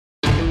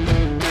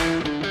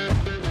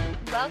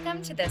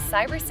Welcome to the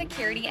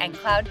Cybersecurity and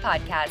Cloud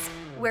Podcast,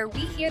 where we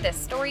hear the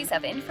stories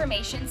of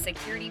information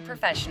security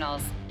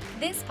professionals.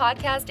 This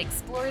podcast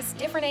explores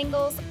different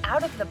angles,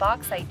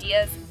 out-of-the-box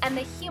ideas, and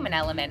the human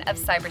element of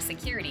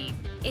cybersecurity.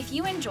 If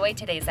you enjoyed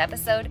today's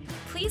episode,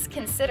 please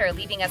consider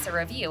leaving us a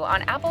review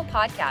on Apple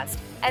Podcast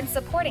and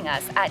supporting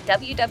us at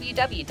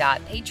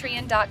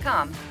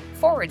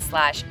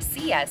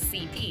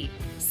www.patreon.com/CSCP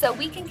so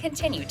we can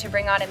continue to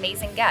bring on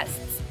amazing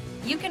guests.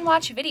 You can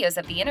watch videos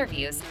of the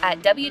interviews at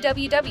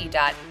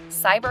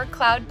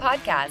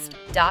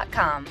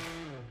www.cybercloudpodcast.com.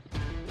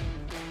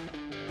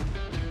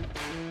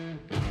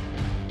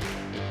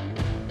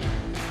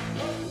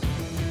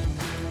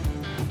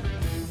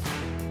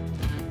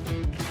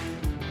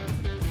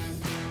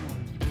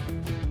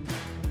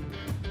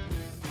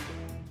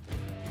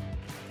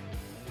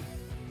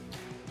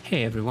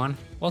 Hey everyone,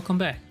 welcome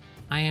back.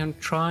 I am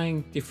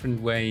trying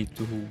different way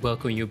to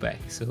welcome you back,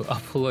 so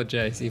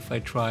apologize if I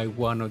try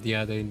one or the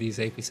other in these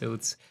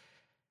episodes.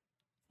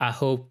 I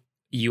hope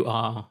you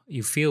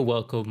feel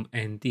welcome,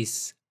 and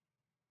this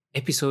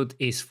episode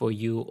is for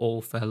you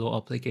all fellow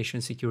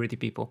application security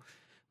people.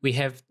 We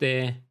have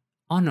the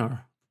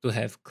honor to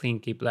have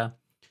Clint Kibler,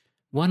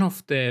 one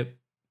of the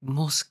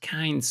most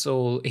kind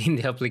soul in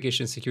the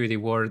application security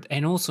world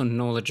and also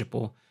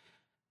knowledgeable.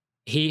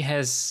 He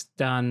has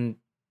done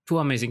 2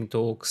 amazing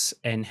talks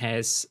and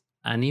has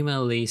an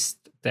email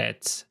list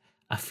that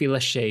I feel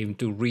ashamed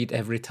to read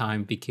every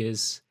time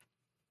because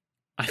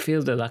I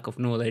feel the lack of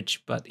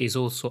knowledge, but is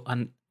also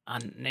an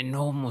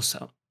enormous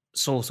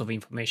source of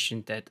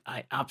information that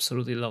I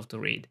absolutely love to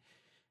read.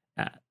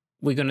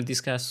 We're going to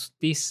discuss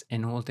this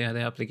and all the other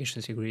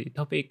application security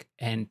topic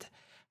and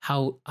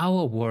how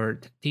our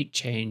world did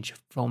change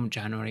from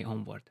January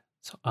onward.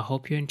 So I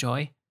hope you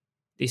enjoy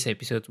this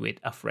episode with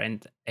a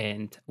friend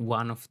and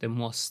one of the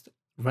most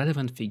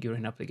relevant figure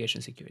in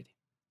application security.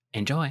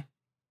 Enjoy.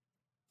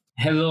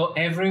 Hello,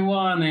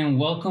 everyone, and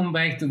welcome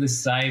back to the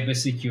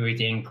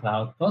Cybersecurity and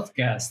Cloud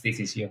Podcast. This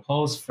is your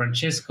host,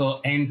 Francesco,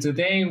 and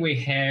today we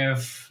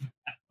have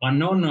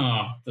an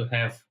honor to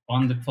have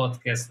on the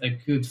podcast a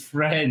good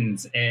friend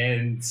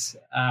and,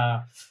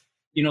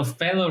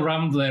 fellow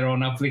rambler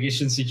on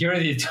application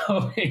security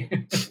topic.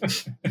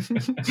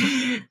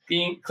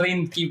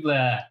 Clint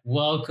Kibler,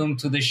 welcome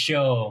to the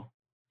show.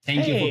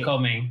 Thank you for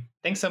coming.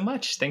 Thanks so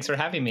much. Thanks for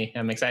having me.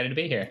 I'm excited to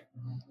be here.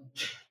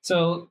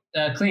 So,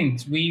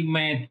 Clint, we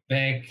met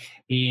back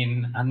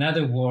in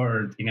another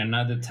world, in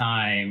another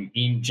time,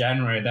 in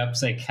January at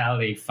Upside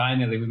Cali.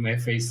 Finally, we met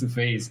face to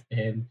face,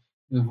 and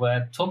we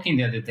were talking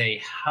the other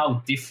day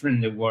how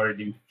different the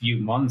world in a few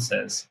months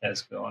has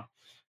gone.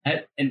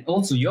 And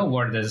also your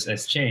world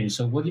has changed.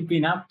 So what have you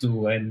been up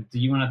to? And do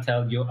you want to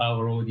tell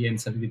our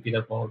audience a little bit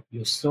about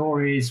your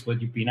stories,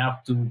 what you've been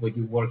up to, what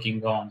you're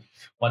working on,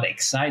 what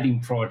exciting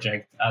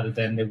project other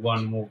than the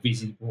one more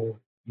visible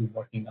you're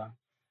working on?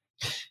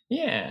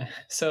 Yeah.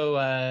 So,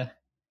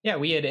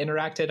 we had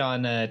interacted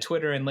on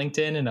Twitter and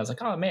LinkedIn, and I was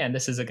like, oh man,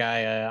 this is a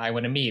guy I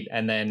want to meet.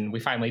 And then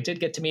we finally did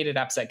get to meet at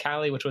Upset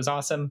Cali, which was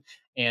awesome.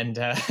 And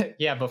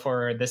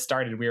before this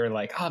started, we were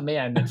like, oh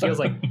man, it feels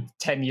like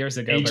 10 years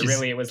ago, but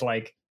really it was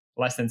like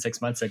less than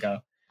 6 months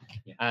ago.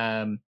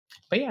 Yeah.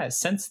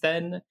 Since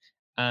then,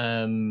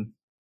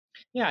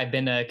 I've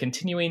been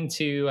continuing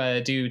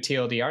to do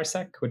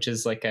TLDRsec, which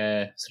is like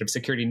a sort of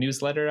security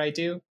newsletter I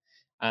do.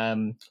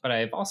 But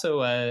I've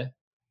also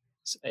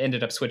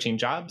ended up switching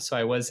jobs. So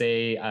I was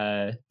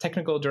a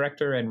technical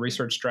director and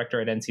research director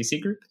at NCC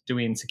Group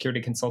doing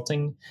security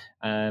consulting,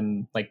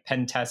 like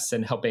pen tests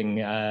and helping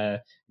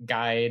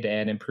guide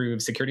and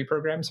improve security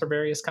programs for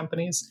various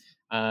companies.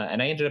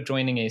 And I ended up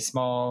joining a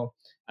small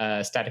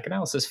static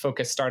analysis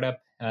focused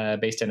startup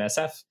based in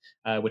SF,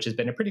 which has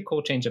been a pretty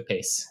cool change of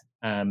pace.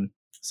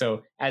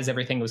 So as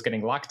everything was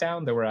getting locked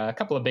down, there were a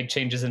couple of big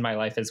changes in my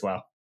life as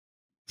well.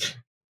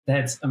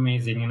 That's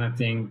amazing. And I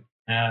think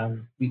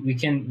we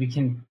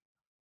can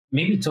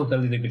maybe talk a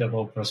little bit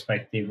about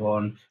perspective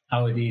on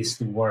how it is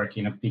to work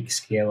in a big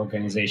scale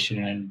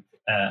organization and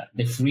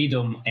the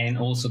freedom and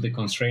also the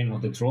constraint or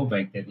the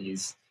drawback that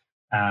is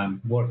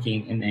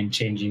working and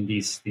changing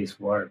this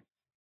world.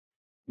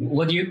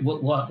 What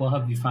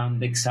have you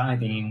found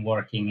exciting in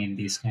working in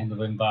this kind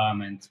of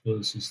environment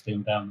versus the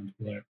environment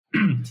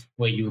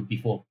where you were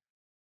before?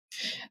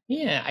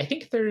 Yeah, I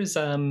think there's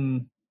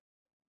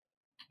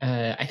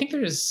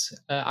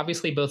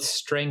obviously both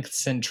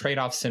strengths and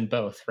trade-offs in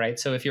both, right?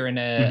 So if you're in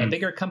a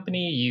bigger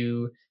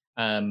company,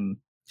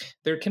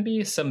 there can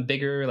be some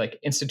bigger like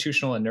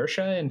institutional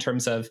inertia in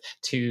terms of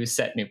to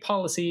set new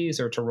policies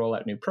or to roll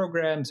out new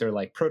programs or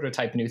like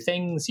prototype new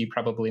things. You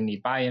probably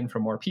need buy-in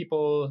from more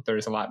people.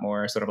 There's a lot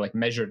more sort of like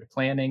measured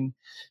planning.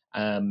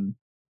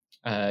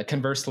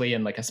 Conversely,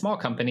 in like a small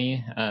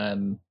company,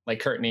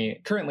 like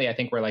currently, I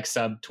think we're like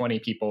sub 20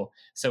 people.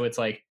 So it's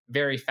like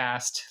very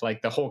fast,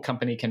 like the whole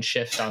company can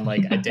shift on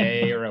like a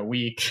day or a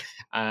week.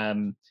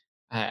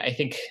 I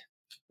think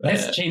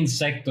let's change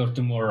sector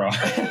tomorrow.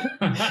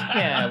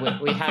 Yeah,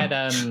 we had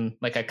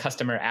like a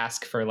customer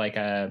ask for like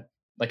a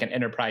like an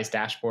enterprise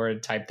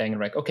dashboard type thing, and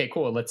like, okay,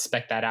 cool, let's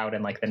spec that out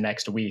in like the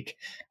next week,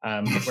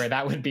 where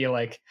that would be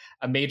like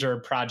a major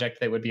project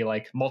that would be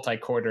like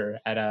multi-quarter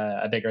at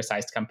a bigger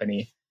sized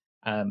company.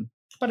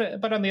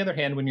 But on the other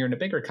hand, when you're in a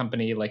bigger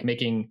company, like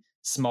making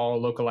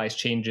small localized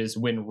changes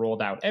when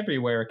rolled out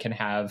everywhere can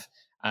have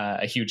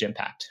a huge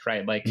impact,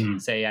 right? Like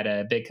say at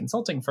a big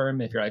consulting firm,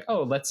 if you're like,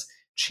 oh, let's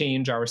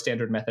change our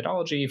standard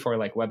methodology for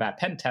like web app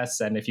pen tests,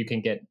 and if you can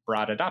get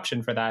broad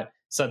adoption for that,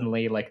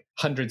 suddenly like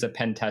hundreds of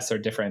pen tests are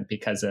different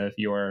because of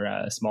your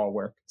small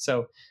work.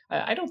 So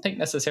I don't think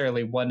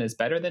necessarily one is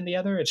better than the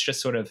other. It's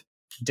just sort of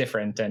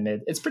different, and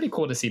it's pretty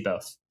cool to see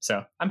both.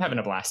 So I'm having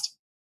a blast.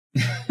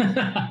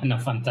 No,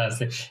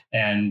 fantastic.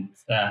 And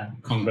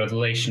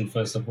congratulations,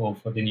 first of all,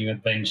 for the new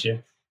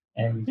adventure.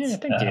 And yeah,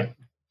 thank you.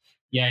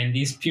 Yeah, in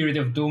this period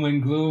of doom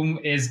and gloom,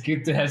 it's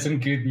good to have some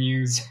good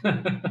news.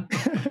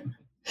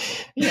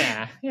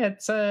 Yeah,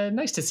 it's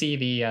nice to see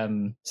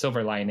the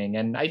silver lining.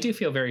 And I do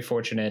feel very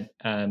fortunate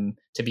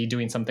to be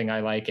doing something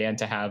I like and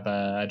to have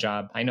a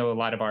job. I know a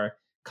lot of our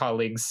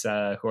colleagues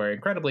who are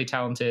incredibly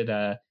talented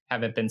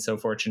haven't been so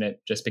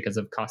fortunate just because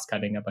of cost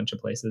cutting a bunch of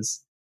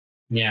places.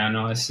 Yeah,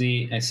 no, I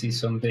see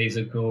some days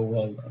ago,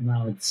 well,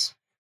 now it's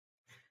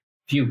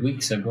a few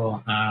weeks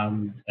ago,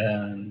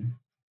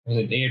 was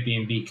it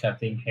Airbnb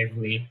cutting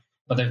heavily,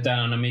 but they've done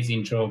an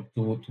amazing job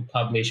to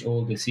publish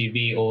all the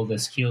CV, all the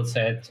skill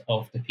set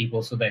of the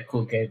people so they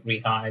could get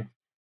rehired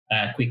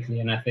quickly.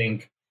 And I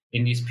think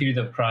in this period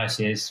of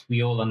crisis,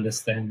 we all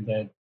understand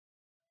that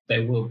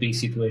there will be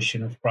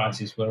situation of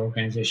crisis where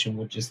organization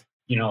will just,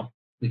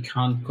 we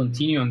can't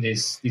continue on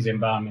this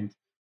environment,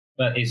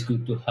 but it's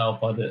good to help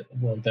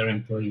their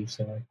employees.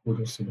 So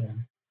kudos to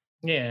them.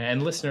 Yeah,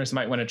 and listeners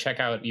might want to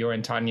check out your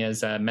and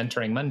Tanya's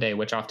Mentoring Monday,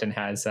 which often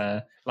has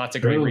lots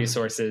of great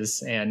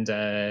resources and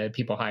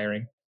people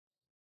hiring.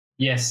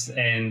 Yes,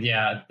 and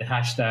yeah, the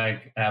hashtag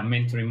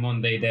Mentoring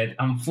Monday that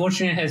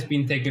unfortunately has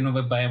been taken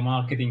over by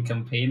marketing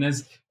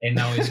campaigners, and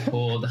now it's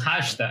called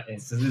hashtag.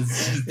 It's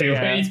the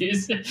way it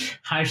is.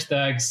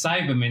 Hashtag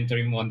Cyber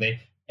Mentoring Monday.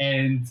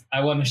 And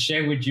I want to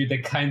share with you the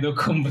kind of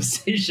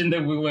conversation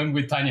that we went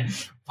with Tanya.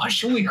 Why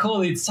should we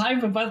call it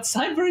cyber? But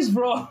cyber is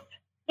wrong.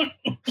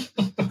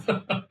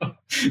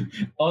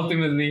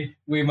 Ultimately,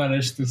 we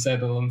managed to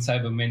settle on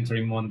Cyber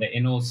Mentoring Monday,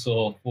 and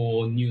also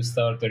for new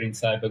starter in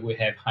cyber, we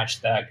have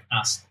hashtag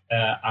Ask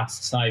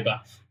Cyber,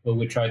 where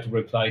we try to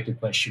reply to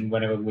question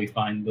whenever we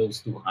find those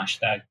two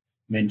hashtags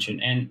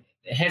mentioned, and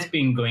it has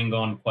been going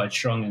on quite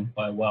strong and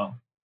quite well.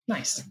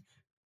 Nice.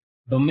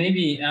 But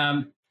maybe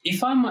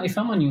if I'm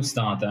a new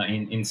starter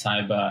in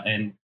cyber,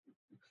 and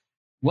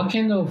what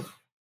kind of,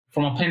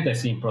 from a pen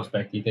testing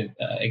perspective,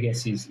 that I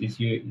guess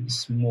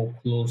is more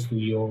close to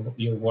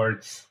your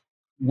work,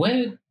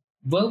 where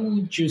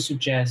would you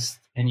suggest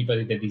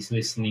anybody that is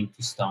listening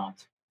to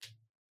start?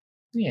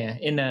 Yeah,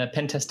 in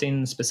pen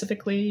testing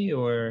specifically,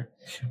 or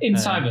in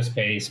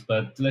cyberspace?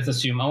 But let's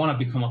assume I want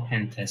to become a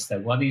pen tester.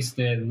 What is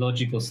the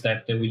logical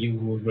step that you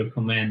would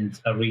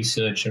recommend a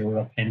researcher or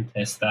a pen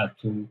tester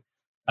to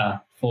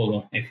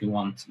follow if you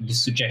want?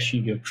 Just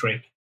suggestion, your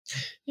trick.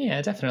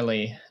 Yeah,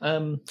 definitely.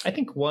 I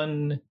think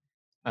one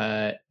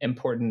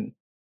important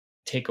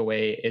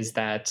takeaway is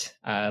that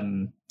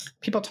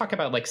people talk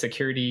about like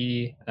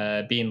security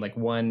being like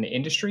one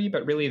industry,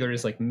 but really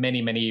there's like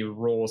many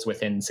roles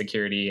within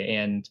security.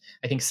 And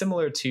I think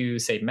similar to,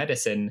 say,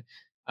 medicine,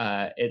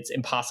 it's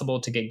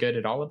impossible to get good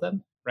at all of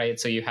them, right?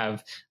 So you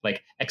have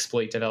like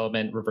exploit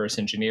development, reverse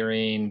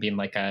engineering, being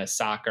like a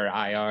SOC or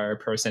IR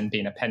person,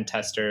 being a pen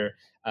tester,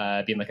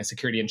 being like a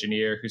security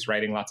engineer who's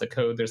writing lots of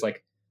code. There's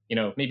like,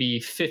 maybe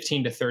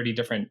 15 to 30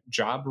 different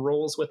job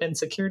roles within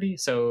security.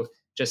 So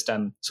just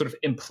sort of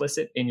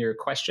implicit in your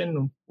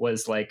question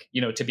was like,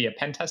 to be a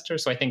pen tester.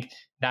 So I think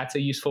that's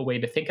a useful way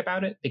to think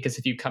about it, because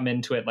if you come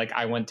into it like,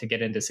 I want to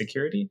get into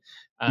security,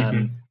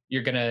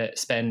 you're going to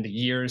spend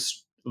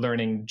years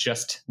learning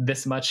just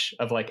this much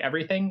of like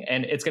everything,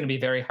 and it's going to be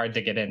very hard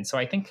to get in. So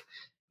I think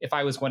if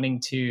I was wanting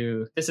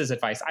to, this is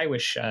advice I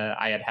wish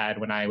I had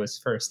when I was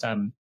first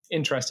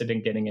interested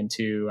in getting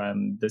into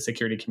the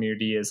security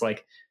community, is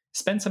like,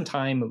 spend some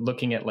time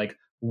looking at like,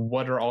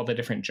 what are all the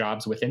different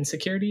jobs within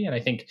security? And I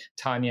think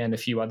Tanya and a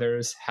few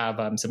others have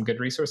some good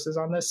resources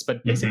on this,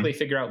 but basically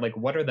figure out like,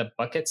 what are the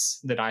buckets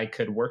that I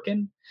could work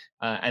in,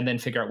 and then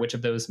figure out which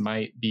of those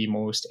might be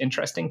most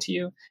interesting to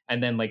you.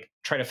 And then like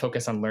try to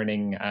focus on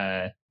learning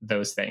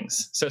those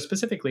things. So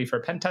specifically for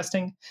pen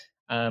testing,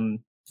 there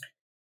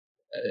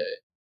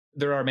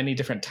are many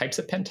different types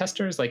of pen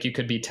testers. Like you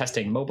could be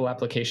testing mobile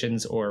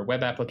applications or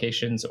web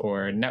applications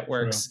or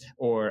networks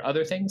or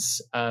other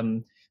things.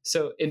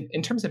 So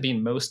in terms of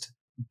being most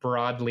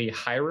broadly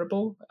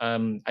hireable,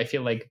 I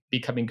feel like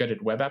becoming good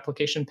at web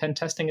application pen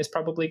testing is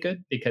probably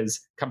good, because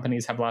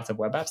companies have lots of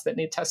web apps that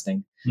need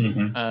testing.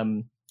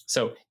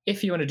 So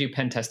if you want to do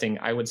pen testing,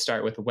 I would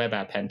start with web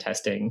app pen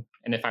testing.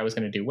 And if I was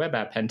going to do web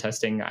app pen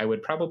testing, I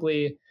would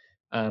probably,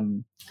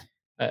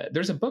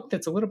 there's a book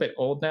that's a little bit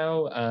old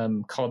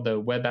now called the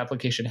Web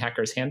Application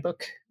Hackers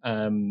Handbook,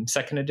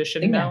 second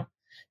edition now.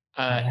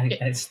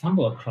 I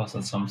stumbled across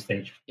at some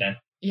stage. Yeah.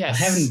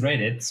 Yes. I haven't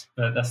read it,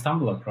 but I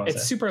stumbled across it.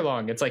 It's super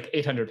long. It's like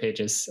 800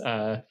 pages.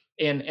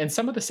 And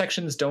some of the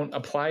sections don't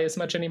apply as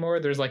much anymore.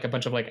 There's like a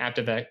bunch of like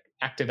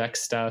ActiveX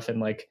stuff and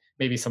like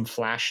maybe some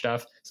Flash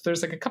stuff. So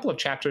there's like a couple of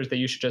chapters that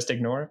you should just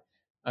ignore.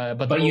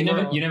 But you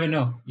never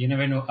know.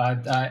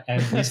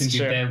 I've listened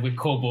to that with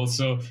Cobalt,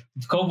 so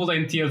Cobalt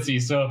and TLC.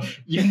 So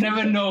you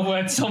never know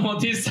when some of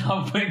this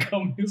stuff will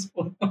come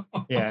useful.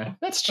 Yeah,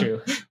 that's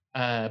true.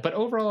 But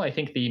overall, I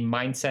think the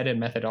mindset and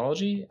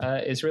methodology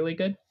is really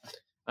good.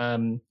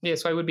 So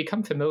I would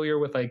become familiar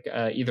with like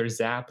either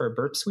Zap or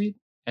Burp Suite.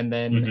 And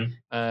then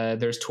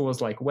there's tools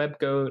like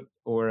WebGoat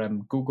or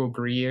Google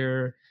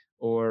Greer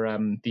or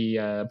the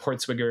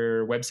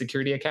Portswigger Web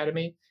Security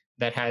Academy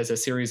that has a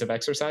series of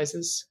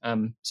exercises.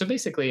 So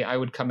basically, I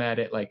would come at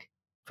it like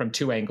from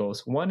two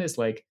angles. One is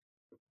like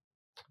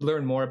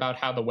learn more about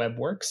how the web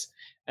works.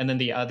 And then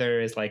the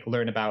other is like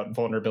learn about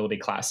vulnerability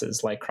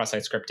classes like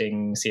cross-site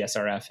scripting,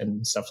 CSRF,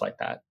 and stuff like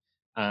that.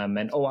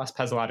 And OWASP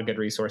has a lot of good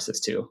resources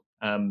too.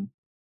 And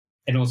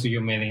also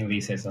your mailing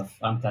list is a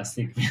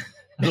fantastic...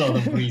 a lot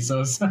of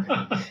resources.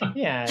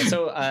 Yeah.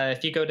 So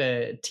if you go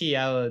to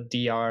tldrsec.com,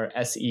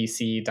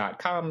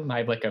 I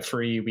have like a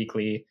free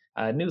weekly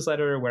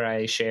newsletter where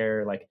I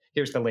share like,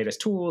 here's the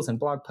latest tools and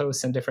blog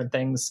posts and different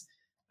things.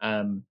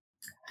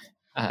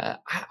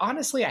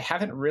 Honestly, I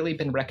haven't really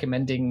been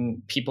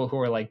recommending people who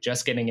are like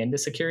just getting into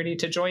security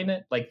to join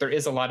it. Like there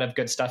is a lot of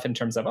good stuff in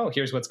terms of, oh,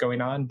 here's what's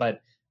going on.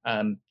 But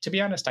to be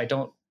honest, I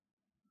don't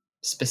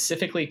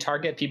specifically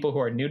target people who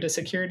are new to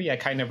security. I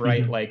kind of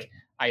write like,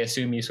 I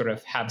assume you sort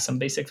of have some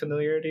basic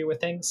familiarity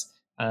with things.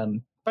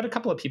 But a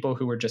couple of people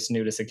who were just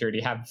new to security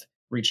have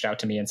reached out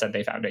to me and said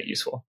they found it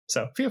useful.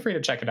 So feel free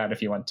to check it out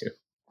if you want to.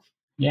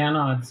 Yeah,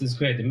 no, it's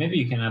great. And maybe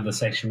you can add the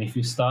section. If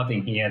you're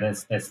starting here,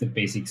 that's the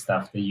basic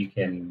stuff that you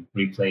can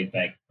replay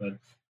back. But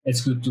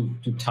it's good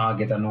to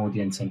target an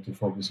audience and to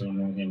focus on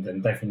an audience.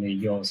 And definitely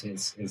yours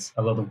is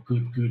a lot of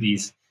good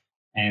goodies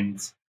and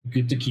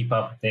good to keep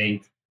up to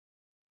date.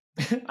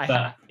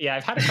 I've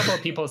had a couple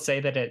of people say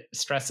that it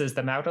stresses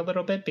them out a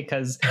little bit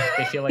because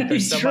they feel like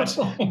there's so much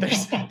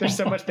there's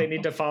so much they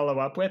need to follow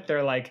up with.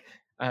 They're like,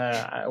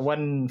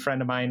 one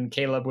friend of mine,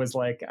 Caleb, was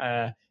like,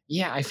 I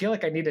feel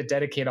like I need to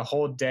dedicate a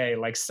whole day.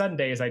 Like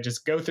Sundays, I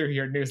just go through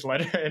your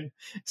newsletter and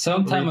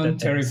sometimes I'm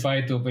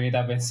terrified to open it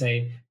up and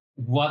say,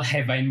 what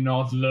have I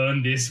not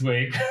learned this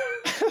week?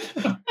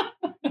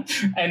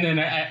 And then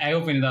I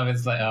open it up,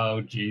 it's like,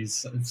 oh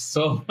geez, it's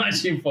so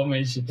much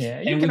information. Yeah,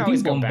 you can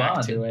always go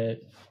back to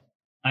it.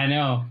 I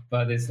know,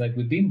 but it's like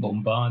we've been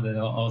bombarded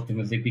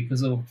ultimately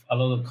because of a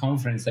lot of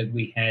conference that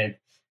we had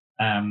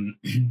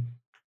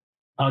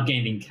are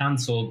getting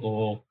cancelled,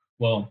 or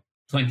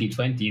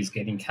 2020 is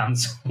getting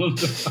cancelled,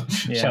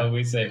 shall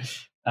we say.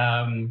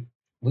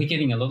 We're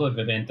getting a lot of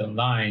event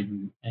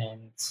online,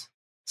 and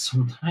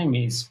sometimes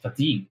it's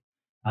fatigue.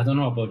 I don't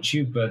know about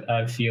you, but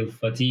I feel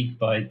fatigued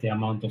by the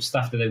amount of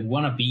stuff that I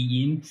want to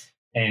be in,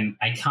 and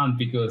I can't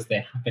because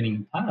they're happening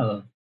in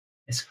parallel.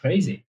 It's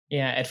crazy.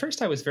 Yeah, at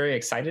first I was very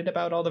excited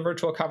about all the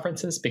virtual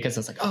conferences because I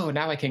was like, oh,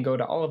 now I can go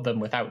to all of them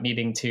without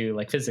needing to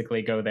like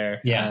physically go there.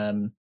 Yeah.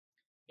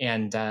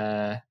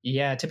 To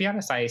be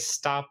honest, I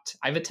stopped.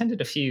 I've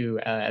attended a few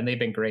and they've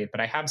been great, but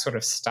I have sort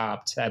of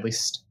stopped, at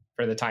least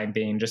for the time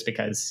being, just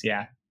because,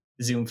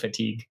 Zoom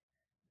fatigue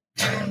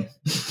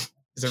is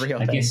a real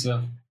thing. I guess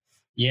so.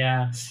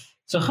 Yeah.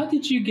 So how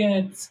did you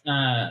get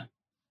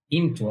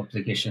into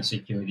application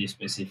security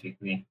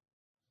specifically?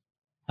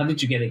 How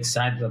did you get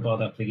excited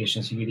about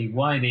application security?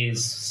 Why it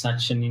is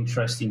such an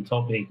interesting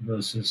topic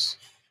versus,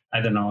 I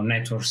don't know,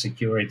 network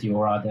security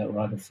or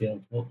other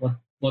field?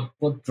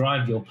 What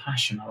drive your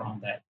passion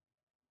around that?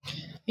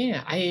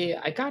 Yeah,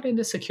 I got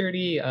into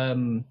security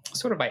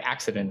sort of by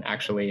accident,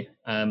 actually.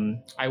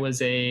 I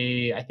was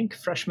I think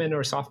freshman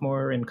or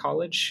sophomore in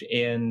college,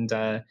 and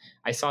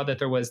I saw that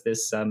there was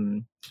this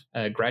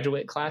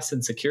graduate class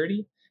in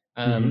security.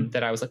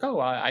 That I was like,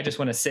 I just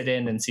want to sit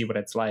in and see what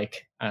it's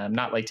like,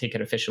 not like take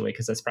it officially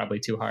because that's probably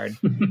too hard.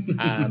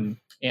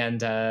 And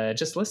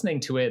just listening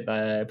to it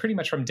pretty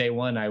much from day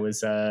one, I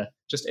was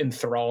just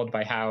enthralled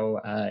by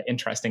how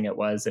interesting it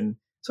was, and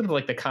sort of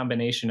like the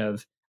combination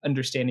of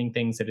understanding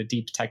things at a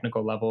deep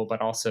technical level,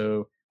 but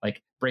also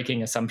like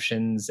breaking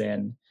assumptions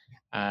and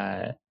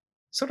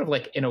sort of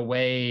like in a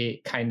way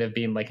kind of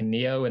being like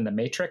Neo in the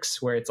Matrix,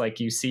 where it's like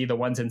you see the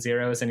ones and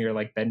zeros and you're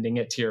like bending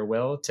it to your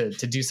will to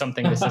do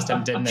something the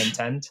system didn't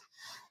intend.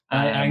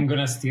 I'm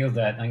going to steal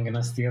that.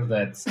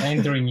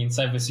 Entering in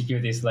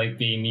cybersecurity is like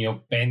being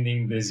Neo,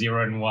 bending the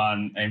 0 and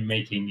 1 and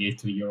making it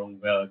to your own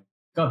will.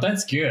 God,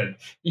 that's good.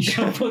 You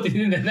should put it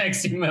in the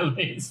next email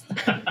list.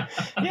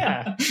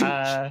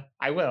 I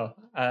will.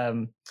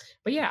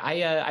 But yeah,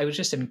 I was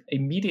just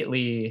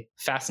immediately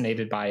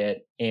fascinated by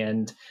it.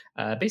 And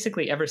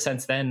basically ever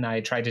since then, I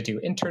tried to do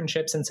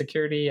internships in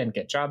security and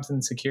get jobs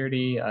in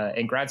security.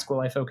 In grad school,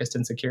 I focused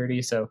in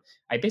security. So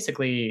I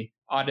basically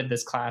audited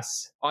this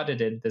class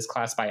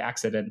by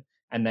accident.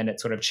 And then it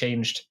sort of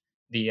changed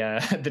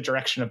the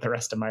direction of the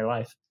rest of my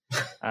life.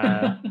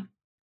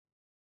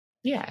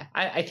 Yeah,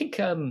 I think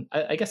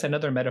I guess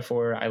another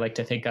metaphor I like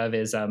to think of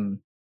is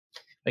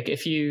like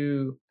if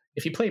you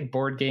play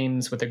board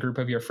games with a group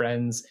of your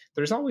friends,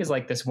 there's always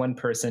like this one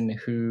person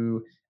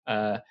who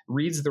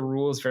reads the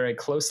rules very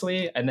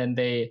closely, and then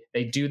they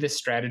do this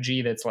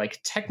strategy that's like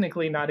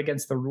technically not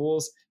against the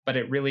rules, but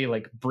it really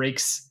like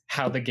breaks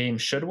how the game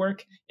should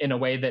work in a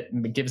way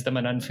that gives them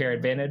an unfair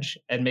advantage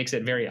and makes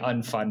it very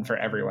unfun for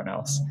everyone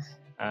else.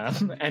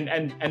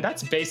 And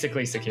that's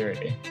basically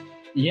security.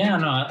 Yeah,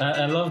 no,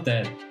 I love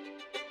that.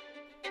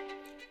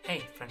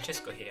 Hey,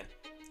 Francesco here.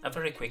 A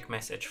very quick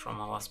message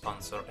from our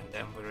sponsor, and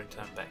then we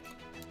return back.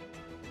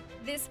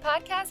 This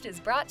podcast is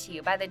brought to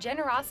you by the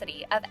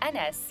generosity of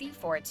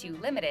NSC42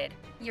 Limited,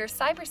 your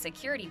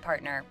cybersecurity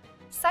partner.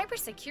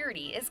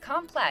 Cybersecurity is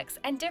complex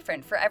and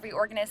different for every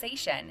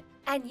organization,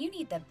 and you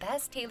need the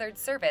best tailored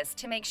service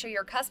to make sure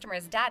your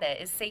customers'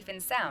 data is safe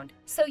and sound,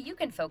 so you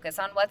can focus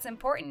on what's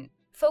important,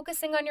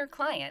 focusing on your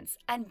clients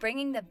and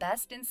bringing the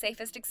best and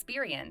safest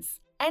experience.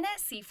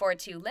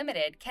 NSC42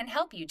 Limited can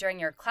help you during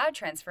your cloud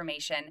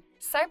transformation,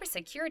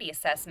 cybersecurity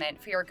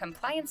assessment for your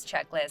compliance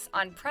checklist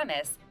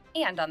on-premise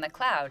and on the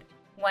cloud.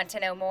 Want to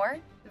know more?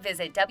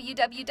 Visit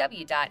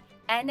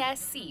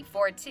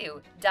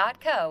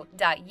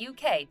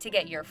www.nsc42.co.uk to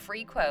get your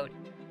free quote.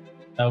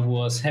 I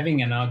was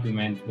having an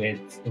argument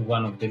with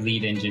one of the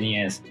lead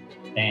engineers,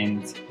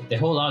 and the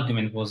whole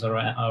argument was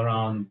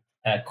around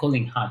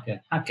calling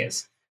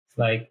hackers. It's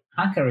like,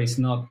 hacker is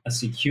not a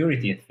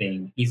security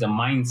thing. It's a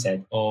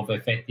mindset of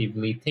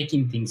effectively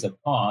taking things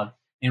apart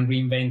and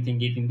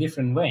reinventing it in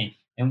different way.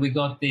 And we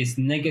got this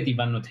negative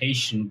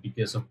annotation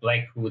because of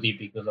Black Hoodie,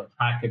 because of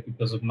hacker,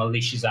 because of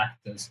malicious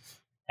actors,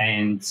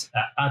 and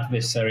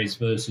adversaries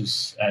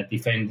versus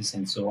defenders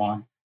and so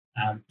on,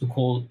 to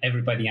call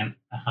everybody a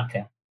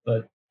hacker.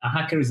 But a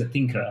hacker is a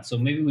tinkerer, so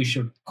maybe we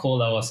should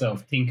call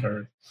ourselves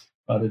tinkerers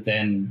rather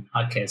than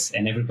hackers,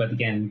 and everybody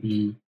can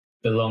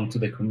belong to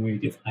the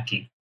community of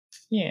hacking.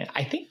 Yeah,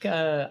 I think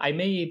I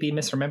may be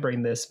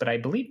misremembering this, but I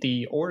believe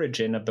the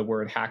origin of the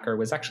word hacker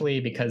was actually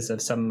because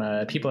of some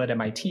people at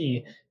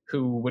MIT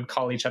who would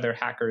call each other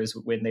hackers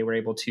when they were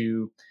able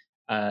to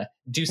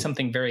do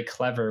something very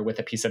clever with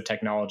a piece of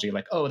technology,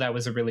 like, oh, that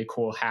was a really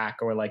cool hack,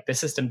 or like the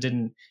system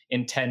didn't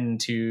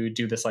intend to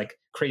do this like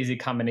crazy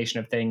combination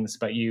of things,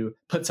 but you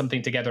put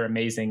something together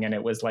amazing, and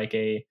it was like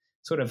a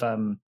sort of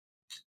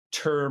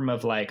term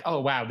of like,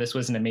 oh wow, this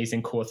was an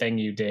amazing cool thing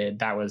you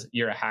did.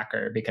 You're a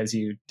hacker because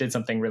you did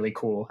something really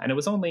cool. And it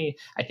was only,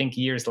 I think,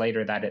 years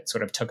later that it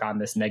sort of took on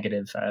this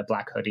negative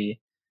Black Hoodie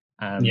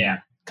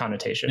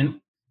connotation.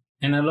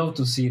 And I love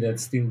to see that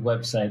still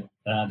website.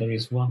 There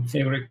is one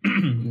favorite,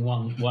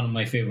 one of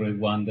my favorite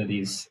one that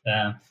is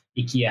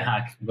IKEA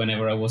hack.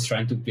 Whenever I was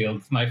trying to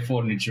build my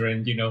furniture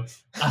and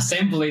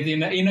assemble it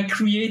in a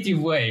creative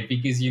way,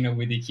 because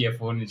with IKEA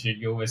furniture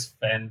you always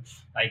spend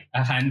like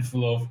a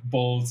handful of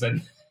bolts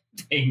and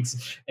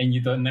things, and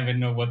you never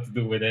know what to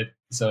do with it.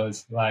 So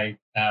it's like,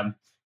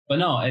 but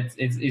no,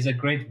 it's a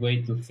great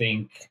way to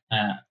think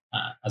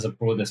as a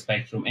broader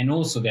spectrum, and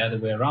also the other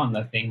way around.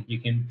 I think you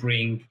can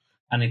bring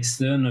an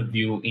external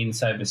view in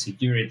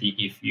cybersecurity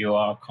if you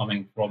are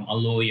coming from a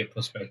lawyer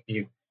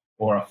perspective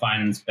or a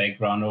finance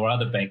background or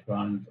other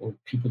background, or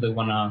people that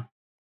want to,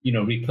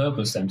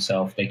 repurpose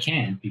themselves. They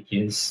can,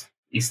 because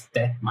it's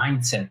that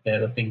mindset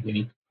that I think we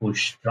need to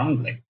push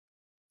strongly.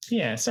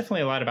 Yeah, it's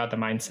definitely a lot about the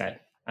mindset.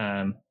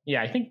 I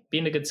think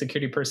being a good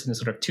security person is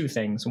sort of two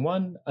things.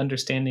 One,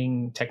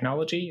 understanding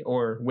technology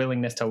or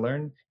willingness to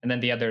learn. And then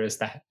the other is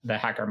the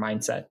hacker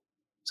mindset.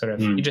 Sort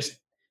of, you just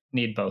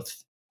need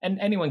both. And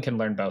anyone can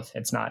learn both.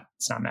 It's not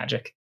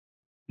magic.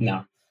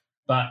 No,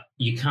 but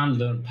you can't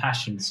learn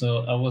passion.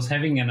 So I was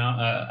having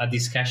a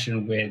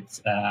discussion with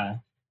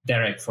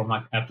Derek from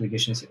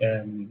Application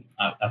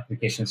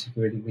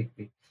Security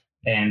Weekly,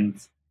 and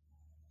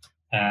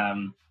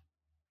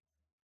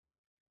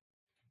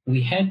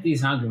we had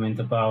this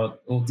argument or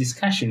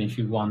discussion, if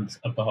you want,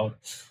 about,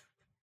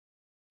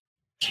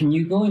 can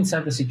you go in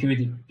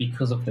cybersecurity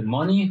because of the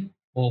money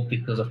or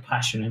because of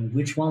passion, and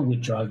which one would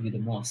drive you the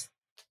most?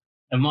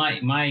 And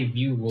my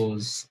view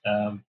was,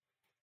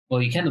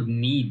 you kind of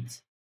need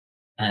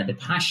the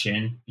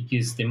passion,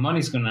 because the money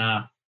is going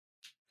to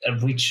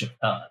reach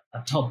a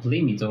top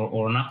limit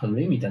or an upper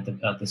limit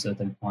at a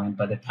certain point.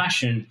 But the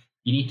passion,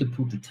 you need to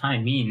put the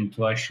time in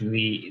to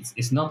actually,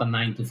 it's not a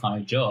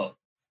 9-to-5 job.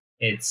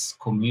 It's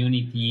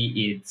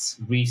community, it's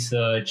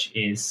research,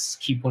 it's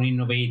keep on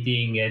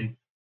innovating. And,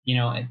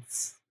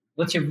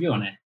 what's your view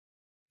on it?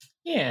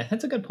 Yeah,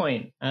 that's a good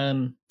point.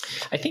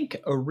 I think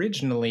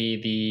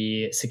originally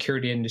the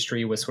security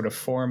industry was sort of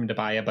formed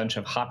by a bunch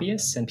of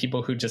hobbyists and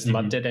people who just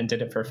loved it and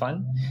did it for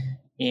fun.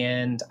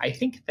 And I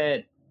think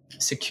that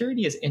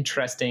security is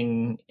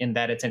interesting in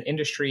that it's an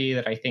industry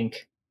that I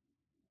think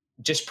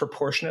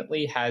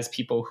disproportionately has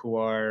people who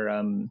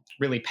are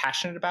really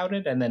passionate about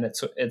it. And then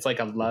it's like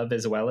a love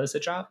as well as a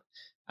job.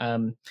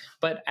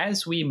 But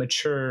as we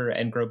mature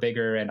and grow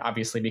bigger and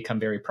obviously become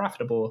very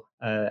profitable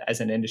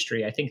as an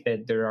industry, I think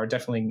that there are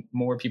definitely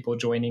more people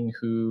joining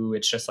who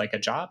it's just like a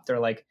job. They're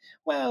like,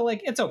 well,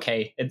 like, it's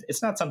okay.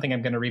 It's not something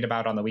I'm going to read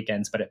about on the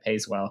weekends, but it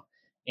pays well.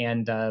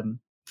 And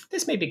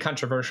this may be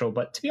controversial,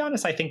 but to be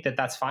honest, I think that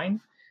that's fine.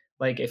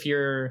 Like if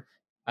you're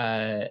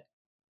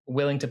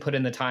willing to put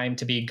in the time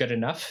to be good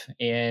enough,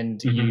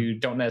 and you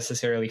don't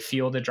necessarily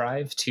feel the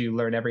drive to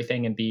learn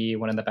everything and be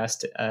one of the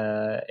best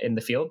in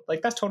the field,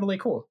 like that's totally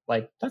cool.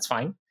 Like that's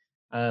fine.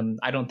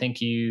 I don't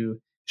think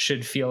you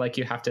should feel like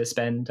you have to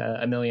spend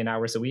a million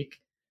hours a week.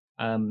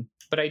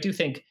 But I do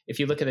think if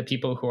you look at the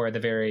people who are the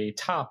very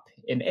top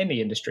in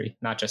any industry,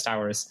 not just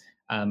ours,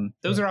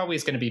 those are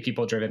always going to be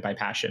people driven by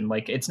passion.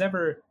 Like it's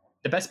never,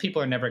 the best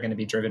people are never going to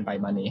be driven by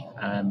money.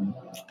 I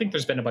think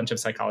there's been a bunch of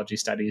psychology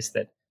studies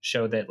that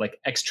show that like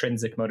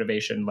extrinsic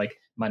motivation, like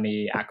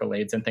money,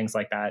 accolades, and things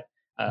like that,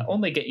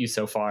 only get you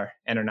so far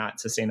and are not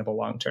sustainable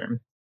long term.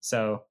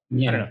 So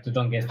yeah, I don't know. They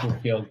don't get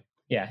fulfilled.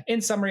 Yeah.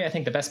 In summary, I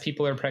think the best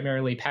people are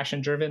primarily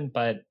passion driven,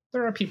 but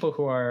there are people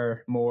who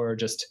are more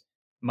just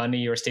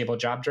money or stable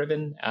job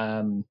driven.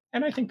 And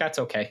I think that's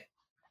okay.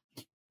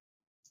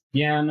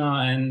 Yeah, no,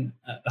 and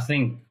I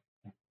think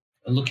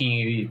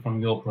looking at it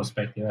from your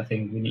perspective, I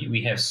think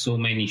we have so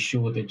many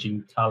shortage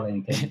in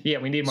talent. And yeah,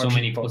 we need more so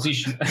people. many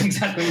positions.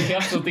 Exactly, we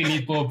absolutely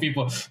need more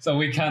people. So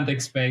we can't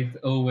expect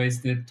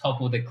always the top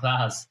of the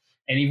class,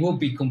 and it would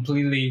be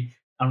completely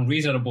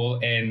unreasonable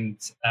and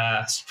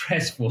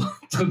stressful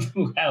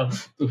to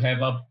have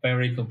a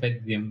very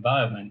competitive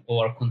environment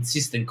or a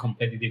consistent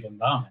competitive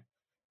environment.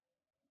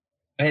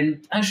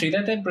 And actually,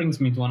 that brings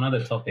me to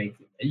another topic.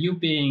 You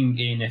being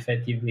in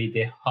effectively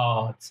the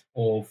heart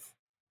of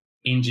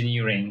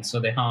engineering, so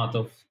the heart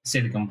of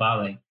Silicon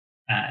Valley,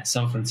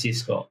 San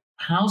Francisco,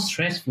 how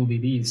stressful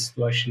it is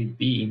to actually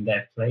be in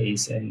that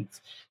place and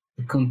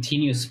the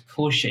continuous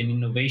push and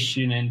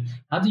innovation, and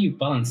how do you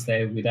balance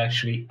that with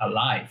actually a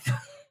life?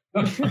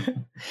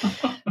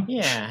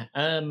 Yeah.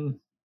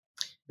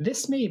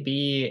 This may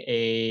be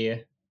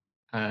a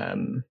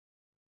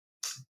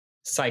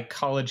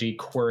psychology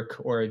quirk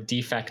or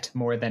defect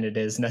more than it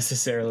is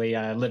necessarily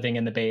living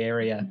in the Bay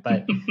Area.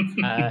 But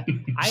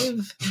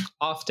I've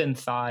often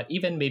thought,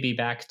 even maybe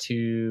back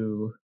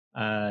to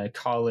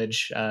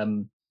college,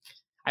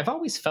 I've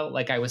always felt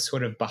like I was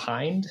sort of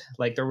behind.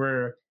 Like there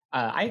were,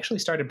 I actually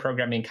started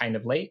programming kind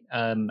of late.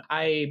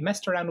 I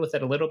messed around with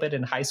it a little bit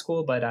in high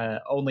school, but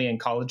only in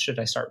college did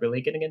I start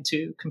really getting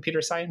into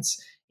computer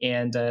science.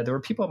 And there were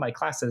people in my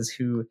classes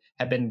who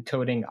had been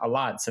coding a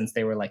lot since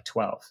they were like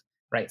 12.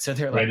 Right. So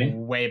they're like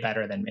way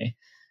better than me.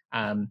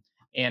 And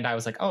I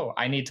was like, oh,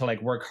 I need to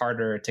like work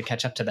harder to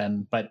catch up to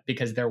them. But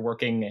because they're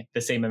working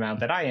the same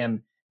amount that I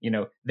am, you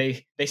know,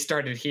 they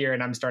started here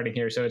and I'm starting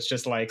here. So it's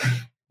just like,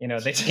 you know,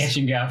 they just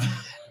catching up.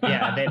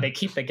 Yeah, they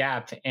keep the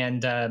gap.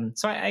 And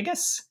so I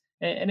guess,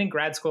 and in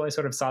grad school, I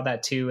sort of saw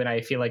that too. And I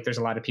feel like there's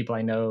a lot of people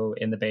I know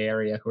in the Bay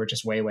Area who are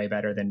just way, way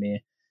better than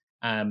me.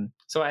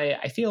 So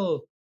I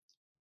feel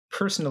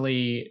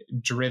personally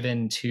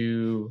driven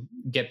to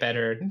get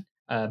better.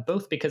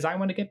 Both because I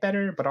want to get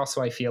better, but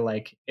also I feel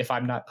like if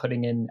I'm not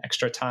putting in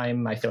extra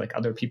time, I feel like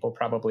other people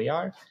probably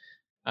are.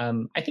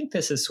 I think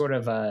this is sort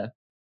of I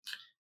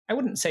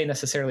wouldn't say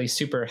necessarily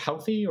super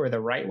healthy or the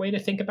right way to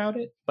think about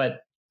it,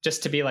 but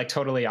just to be like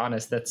totally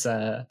honest, that's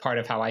part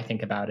of how I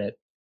think about it.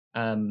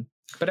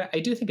 But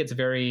I do think it's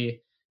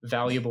very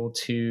valuable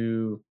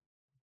to,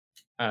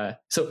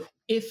 so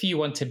if you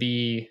want to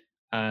be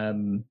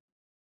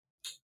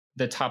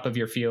the top of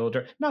your field,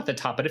 or not the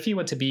top, but if you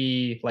want to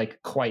be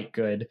like quite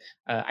good,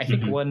 I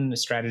think one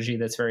strategy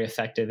that's very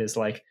effective is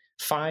like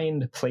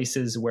find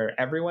places where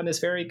everyone is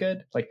very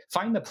good. Like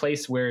find the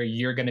place where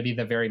you're going to be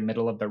the very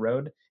middle of the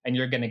road and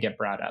you're going to get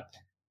brought up.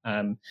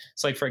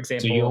 So like, for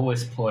example, so you're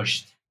always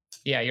pushed.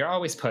 Yeah, you're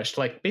always pushed.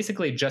 Like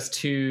basically just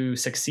to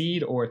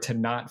succeed or to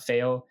not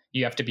fail,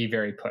 you have to be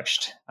very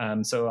pushed.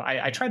 So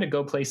I try to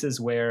go places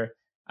where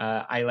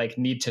I like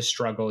need to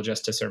struggle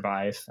just to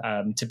survive,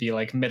 to be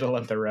like middle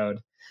of the road.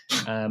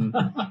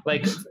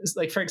 Like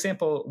for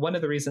example, one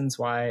of the reasons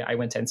why I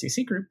went to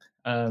NCC Group,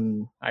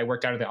 I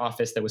worked out of the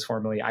office that was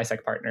formerly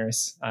ISAC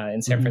Partners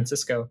in San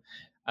Francisco.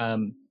 A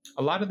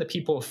lot of the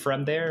people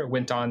from there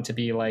went on to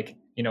be like,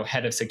 you know,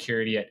 head of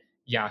security at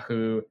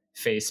Yahoo,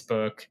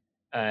 Facebook,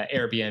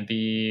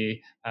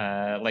 Airbnb,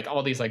 like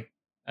all these like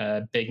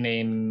big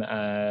name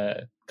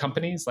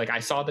companies. Like I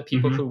saw the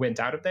people who went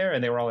out of there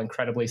and they were all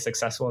incredibly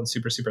successful and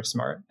super, super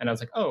smart. And I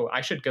was like, oh,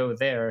 I should go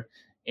there.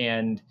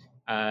 And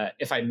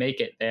if I make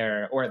it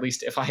there, or at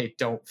least if I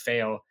don't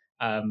fail,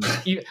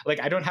 like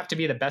I don't have to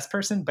be the best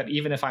person, but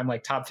even if I'm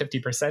like top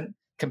 50%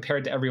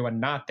 compared to everyone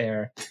not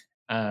there,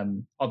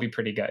 I'll be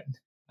pretty good.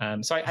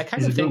 So I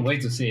kind of think, a good way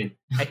to see it.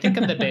 I think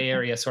of the Bay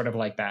Area sort of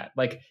like that.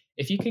 Like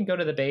if you can go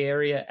to the Bay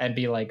Area and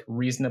be like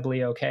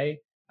reasonably okay,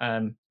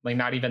 like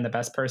not even the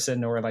best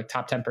person or like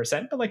top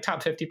 10%, but like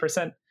top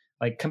 50%,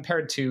 like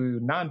compared to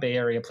non-Bay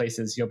Area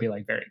places, you'll be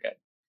like very good.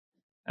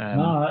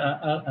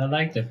 No, I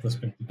like that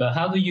perspective. But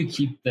how do you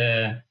keep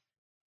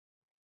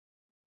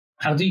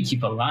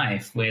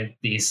alive with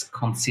this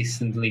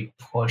consistently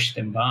pushed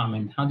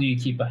environment? How do you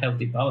keep a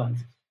healthy balance?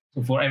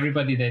 So for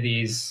everybody that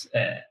is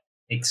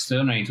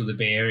externally to the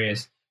Bay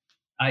Areas,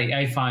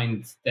 I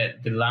find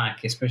that the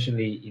lack,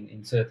 especially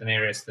in certain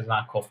areas, the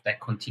lack of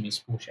that continuous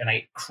push, and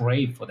I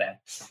crave for that.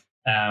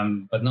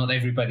 But not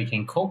everybody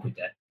can cope with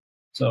that.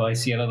 So I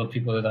see a lot of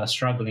people that are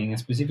struggling, and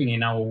specifically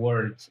in our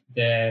world,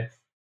 the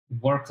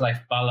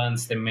work-life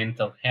balance, the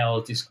mental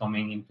health is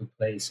coming into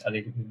place a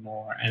little bit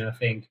more. And I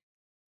think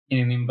in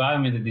an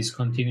environment that is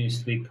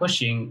continuously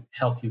pushing,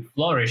 help you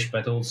flourish,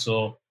 but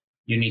also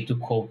you need to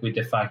cope with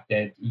the fact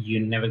that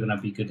you're never going to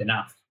be good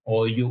enough,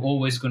 or you're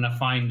always going to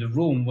find a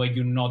room where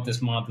you're not the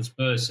smartest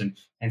person,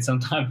 and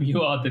sometimes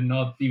you are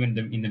not even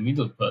in the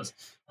middle person.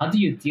 How do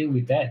you deal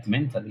with that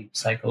mentally,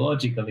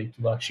 psychologically,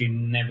 to actually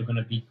never going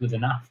to be good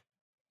enough?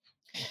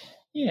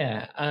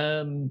 Yeah.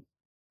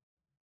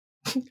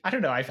 I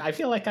don't know. I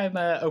feel like I'm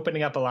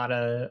opening up about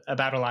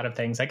a lot of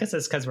things. I guess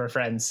it's because we're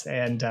friends,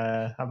 and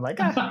I'm like,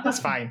 that's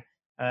fine.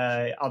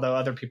 Although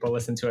other people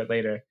listen to it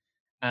later.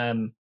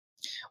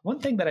 One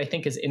thing that I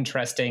think is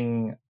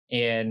interesting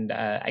and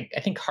I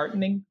think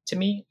heartening to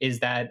me is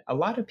that a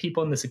lot of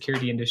people in the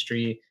security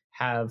industry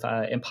have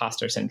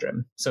imposter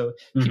syndrome. So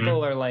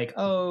people are like,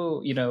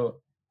 oh,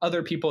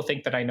 other people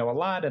think that I know a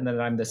lot and that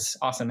I'm this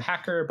awesome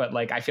hacker, but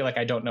like I feel like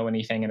I don't know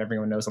anything and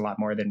everyone knows a lot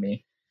more than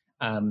me.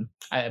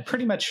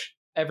 Pretty much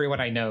everyone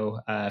I know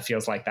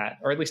feels like that,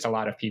 or at least a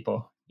lot of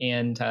people.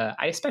 And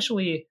I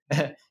especially,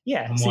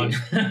 yeah, same.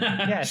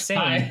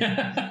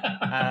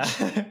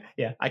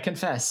 Yeah, I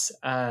confess.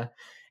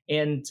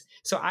 And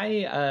so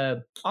I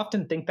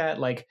often think that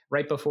like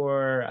right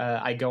before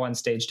I go on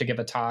stage to give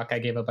a talk, I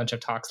gave a bunch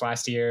of talks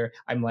last year.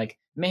 I'm like,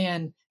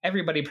 man,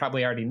 everybody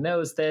probably already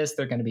knows this.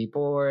 They're going to be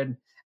bored.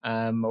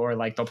 Or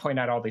like they'll point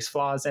out all these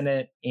flaws in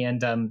it.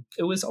 And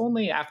it was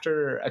only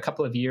after a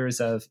couple of years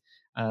of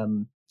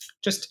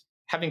just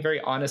having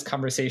very honest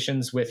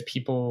conversations with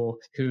people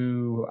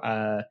who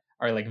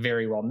are like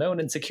very well known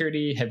in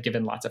security, have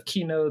given lots of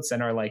keynotes,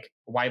 and are like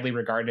widely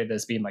regarded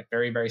as being like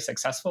very, very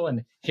successful.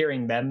 And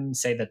hearing them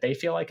say that they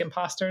feel like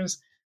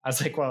imposters, I was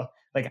like, well,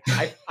 like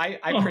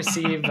I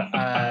perceive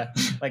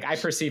like I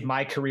perceive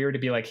my career to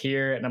be like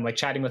here, and I'm like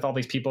chatting with all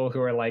these people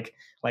who are like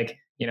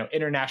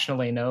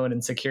internationally known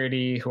in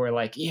security, who are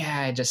like,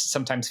 yeah, I just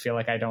sometimes feel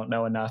like I don't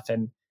know enough.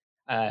 And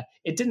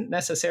it didn't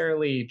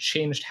necessarily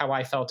change how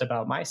I felt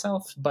about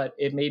myself, but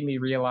it made me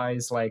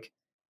realize like,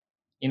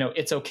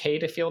 it's okay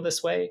to feel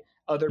this way.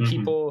 Other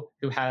people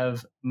who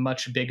have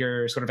much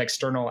bigger sort of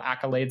external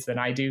accolades than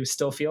I do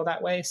still feel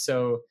that way.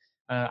 So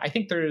I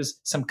think there's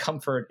some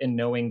comfort in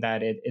knowing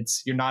that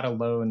it's you're not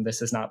alone.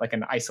 This is not like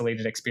an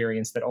isolated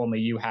experience that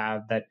only you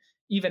have, that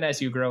even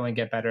as you grow and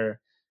get better,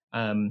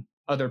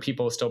 other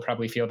people still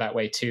probably feel that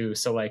way too.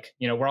 So like,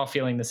 we're all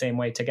feeling the same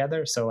way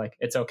together. So like,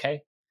 it's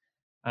okay.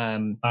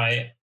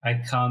 I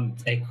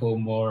can't echo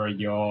more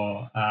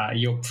your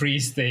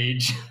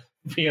pre-stage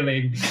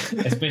feeling,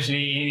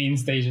 especially in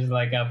stages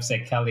like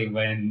AppSec Cali,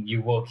 when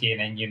you walk in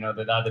and you know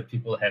that other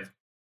people have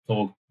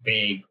talked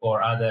big,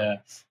 or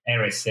other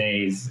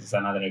RSAs is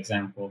another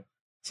example.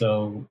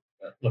 So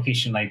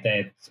location like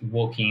that,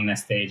 walking in a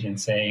stage and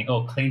saying,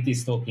 oh, Clint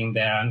is talking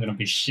there, I'm going to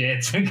be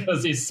shit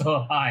because he's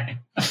so high.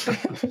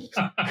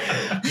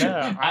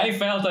 Yeah, I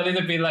felt a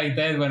little bit like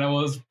that when I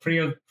was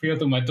prior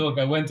to my talk.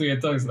 I went to your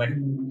talk, it's like...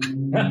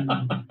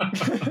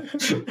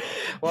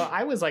 Well,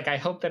 I was like, I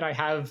hope that I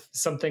have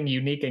something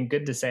unique and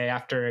good to say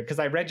after, because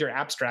I read your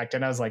abstract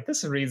and I was like,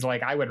 this reads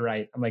like I would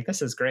write. I'm like,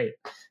 this is great.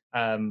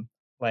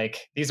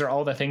 Like, these are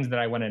all the things that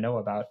I want to know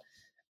about.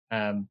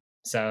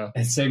 So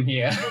same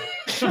here.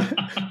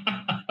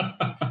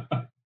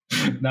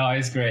 No,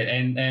 it's great,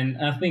 and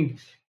I think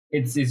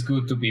it's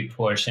good to be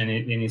pushed, and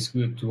it's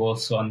good to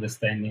also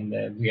understanding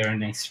that we are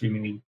in an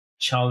extremely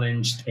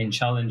challenged and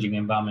challenging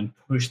environment,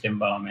 pushed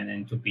environment,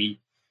 and to be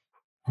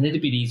a little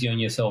bit easier on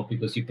yourself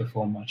because you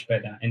perform much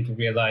better, and to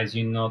realize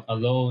you're not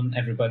alone.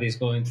 Everybody's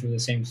going through the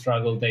same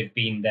struggle. They've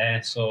been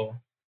there, so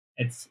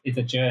it's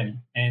a journey,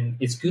 and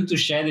it's good to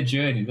share the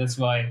journey. That's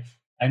why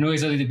I know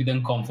it's a little bit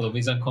uncomfortable.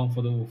 It's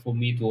uncomfortable for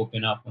me to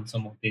open up on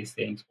some of these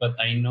things, but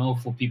I know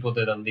for people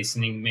that are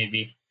listening,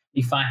 maybe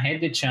if I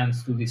had the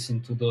chance to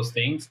listen to those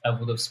things, I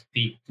would have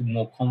speak to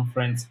more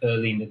conference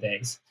early in the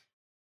days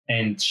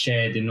and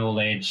share the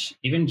knowledge,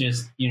 even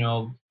just,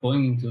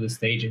 going into the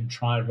stage and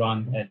try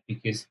run that,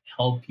 because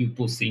help you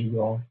push in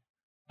your,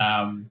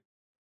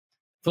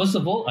 first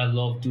of all, I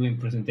love doing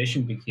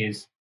presentation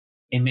because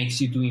it makes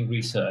you doing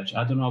research.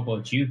 I don't know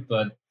about you,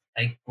 but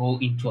I go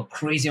into a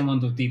crazy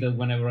amount of detail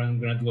whenever I'm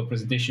going to do a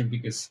presentation,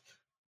 because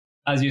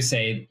as you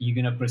said, you're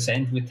going to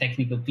present with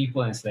technical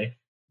people and say,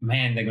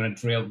 man, they're going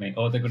to drill me,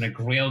 or they're going to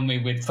grill me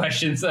with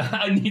questions.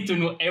 I need to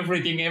know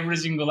everything, every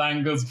single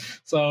angles.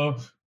 So,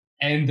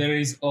 and there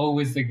is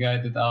always the guy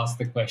that asks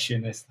the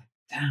question. It's like,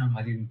 damn,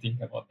 I didn't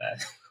think about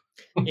that.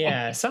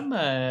 Yeah,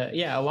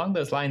 along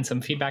those lines,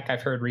 some feedback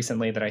I've heard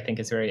recently that I think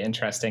is very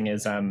interesting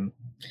is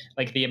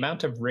like the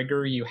amount of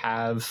rigor you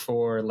have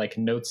for like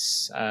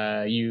notes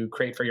you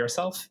create for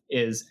yourself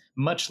is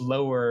much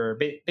lower.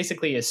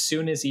 Basically, as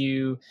soon as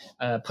you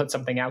put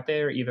something out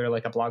there, either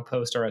like a blog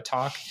post or a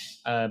talk,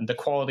 the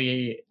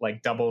quality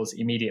like doubles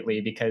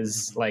immediately,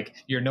 because like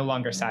you're no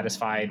longer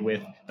satisfied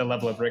with the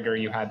level of rigor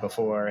you had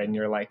before, and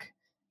you're like,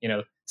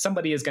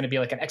 somebody is going to be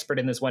like an expert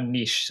in this one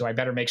niche, so I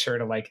better make sure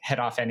to like head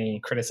off any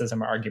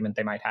criticism or argument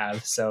they might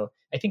have. So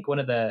I think one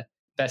of the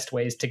best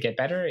ways to get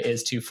better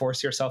is to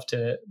force yourself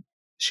to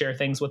share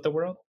things with the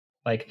world,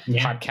 like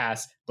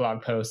podcasts,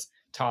 blog posts,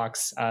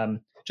 talks,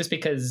 just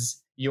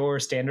because your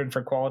standard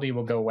for quality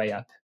will go way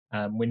up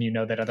when you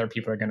know that other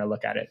people are going to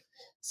look at it.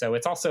 So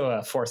it's also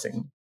a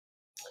forcing.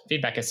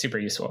 Feedback is super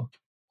useful.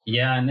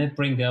 Yeah, and that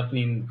brings up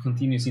in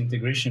continuous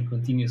integration,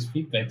 continuous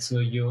feedback. So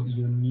your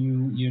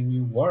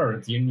new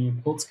word, your new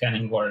code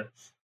scanning word,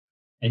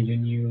 and your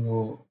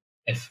new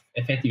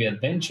effective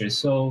adventure.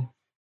 So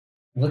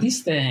what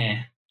is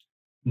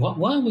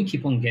why we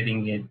keep on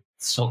getting it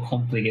so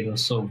complicated or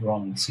so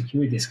wrong?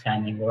 Security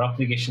scanning or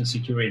application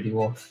security,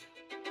 or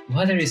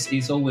whether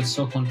it's always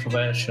so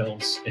controversial,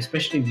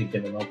 especially with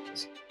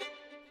developers.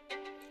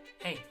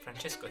 Hey,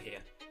 Francesco here.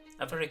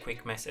 A very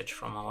quick message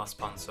from our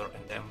sponsor,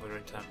 and then we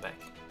return back.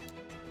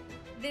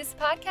 This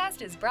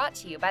podcast is brought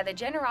to you by the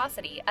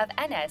generosity of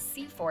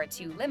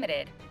NSC42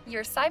 Limited,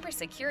 your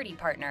cybersecurity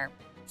partner.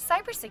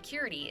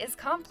 Cybersecurity is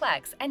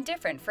complex and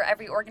different for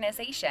every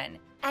organization,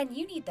 and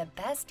you need the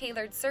best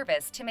tailored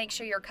service to make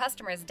sure your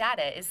customers'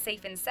 data is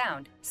safe and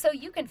sound, so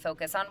you can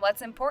focus on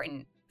what's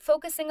important,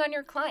 focusing on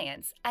your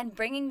clients, and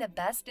bringing the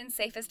best and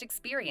safest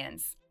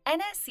experience.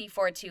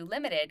 NSC42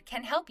 Limited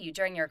can help you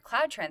during your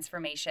cloud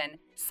transformation,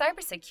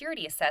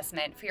 cybersecurity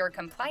assessment for your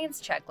compliance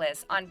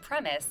checklist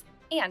on-premise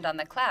and on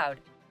the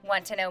cloud.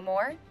 Want to know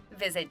more?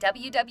 Visit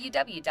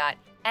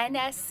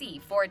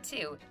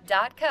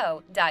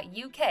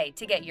www.nsc42.co.uk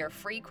to get your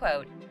free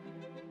quote.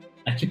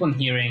 I keep on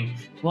hearing,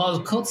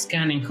 well, code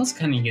scanning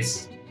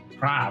is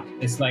crap.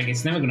 It's like,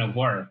 it's never going to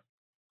work.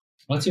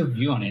 What's your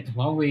view on it?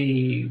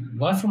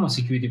 Why from a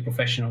security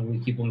professional we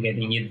keep on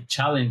getting it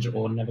challenged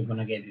or never going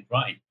to get it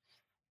right?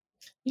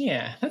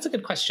 Yeah, that's a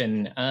good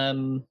question.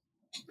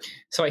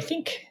 So I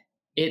think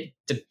it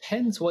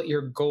depends what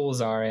your goals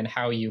are and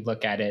how you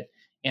look at it.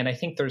 And I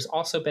think there's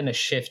also been a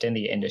shift in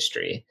the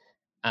industry.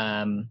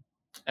 And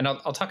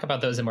I'll talk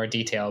about those in more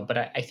detail. But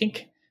I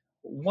think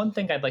one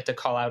thing I'd like to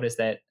call out is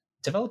that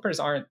developers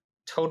aren't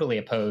totally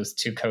opposed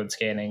to code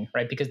scanning,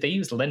 right? Because they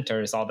use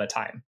linters all the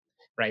time,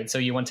 right? So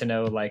you want to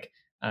know, like,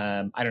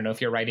 I don't know,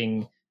 if you're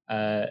writing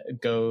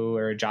Go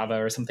or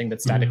Java or something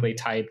that's statically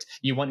typed,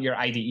 you want your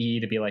IDE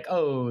to be like,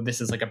 oh,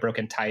 this is like a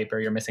broken type, or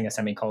you're missing a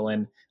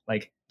semicolon.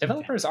 Like,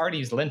 developers already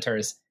use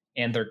linters,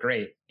 and they're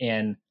great.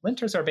 And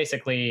linters are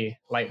basically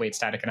lightweight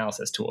static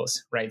analysis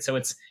tools, right? So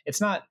it's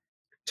not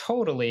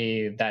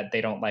totally that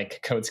they don't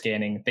like code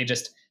scanning. They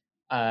just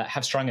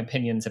have strong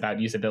opinions about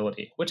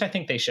usability, which I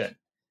think they should.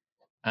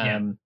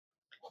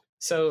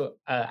 So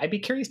I'd be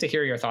curious to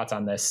hear your thoughts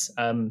on this.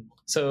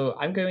 So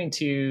I'm going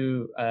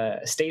to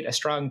state a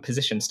strong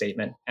position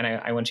statement, and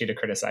I want you to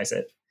criticize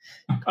it.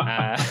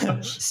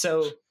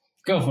 So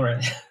go for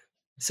it.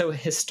 So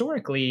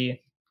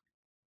historically,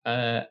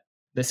 the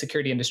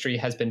security industry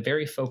has been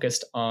very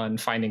focused on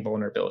finding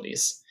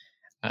vulnerabilities.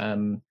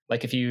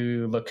 Like if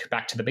you look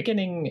back to the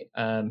beginning,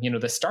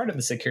 the start of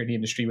the security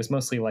industry was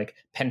mostly like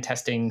pen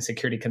testing,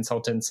 security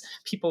consultants,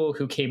 people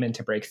who came in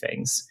to break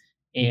things.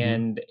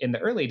 And in the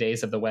early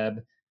days of the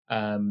web,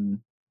 every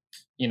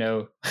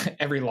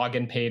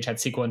login page had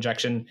SQL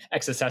injection.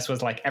 XSS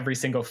was like every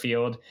single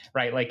field,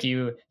 right? Like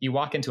you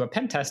walk into a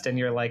pen test and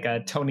you're like a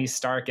Tony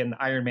Stark in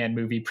the Iron Man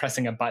movie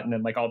pressing a button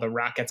and like all the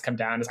rockets come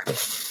down.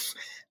 It's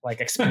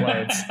like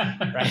explodes,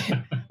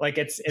 right? Like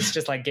it's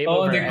just like game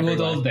over. Oh, the good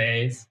old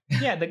days.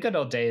 Yeah, the good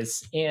old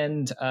days.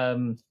 And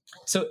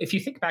so if you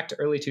think back to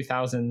early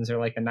 2000s or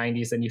like the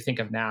 90s and you think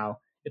of now,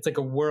 it's like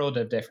a world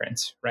of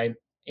difference, right?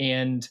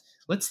 And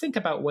let's think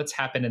about what's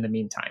happened in the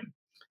meantime.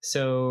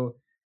 So,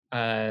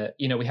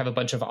 we have a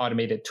bunch of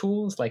automated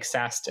tools like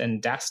SAST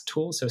and DAST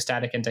tools, so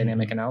static and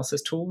dynamic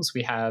analysis tools.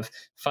 We have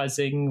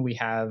fuzzing, we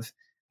have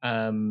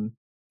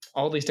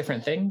all these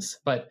different things.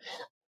 But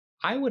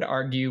I would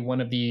argue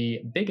one of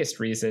the biggest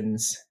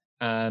reasons,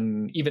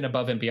 even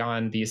above and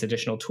beyond these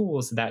additional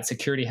tools, that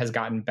security has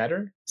gotten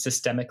better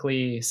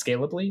systemically,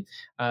 scalably,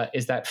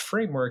 is that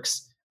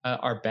frameworks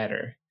are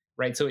better.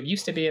 Right. So it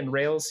used to be in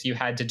Rails, you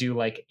had to do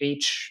like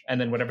H and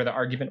then whatever the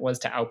argument was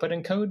to output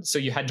in code. So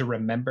you had to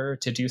remember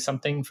to do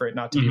something for it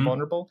not to be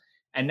vulnerable.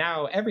 And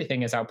now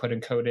everything is output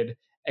encoded,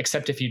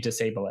 except if you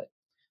disable it.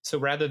 So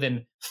rather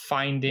than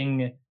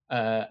finding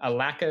a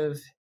lack of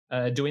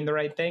doing the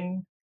right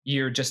thing,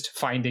 you're just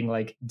finding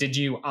like, did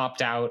you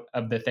opt out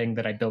of the thing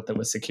that I built that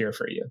was secure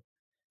for you?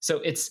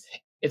 So it's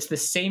the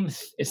same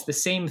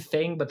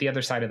thing, but the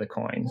other side of the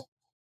coin.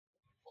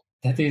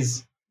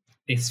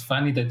 It's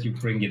funny that you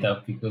bring it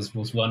up because it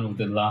was one of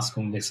the last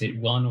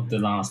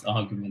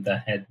argument I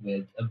had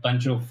with a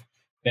bunch of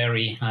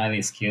very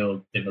highly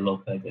skilled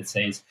developers that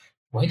says,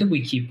 why do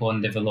we keep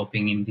on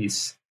developing in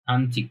this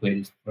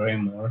antiquated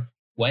framework?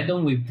 Why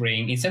don't we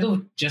instead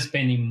of just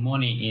spending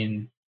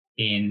money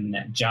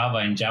in Java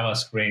and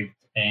JavaScript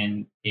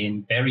and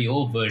in very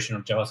old version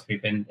of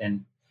JavaScript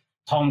and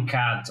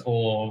Tomcat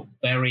or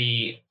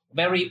very,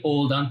 very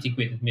old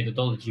antiquated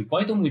methodology,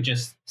 why don't we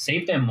just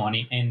save them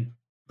money and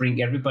bring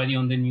everybody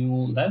on the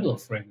new level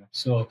of framework?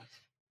 So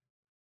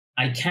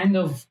I kind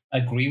of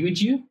agree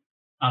with you.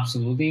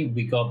 Absolutely.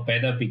 We got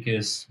better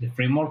because the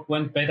framework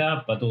went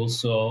better, but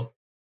also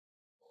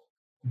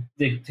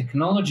the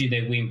technology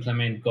that we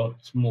implement got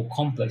more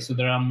complex. So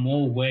there are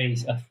more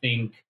ways, I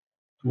think,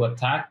 to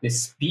attack. The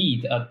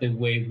speed at the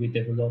way we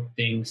develop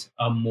things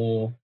are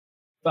more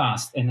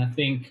fast. And I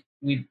think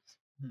with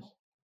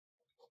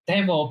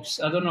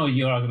DevOps, I don't know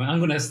your argument.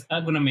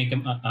 I'm gonna make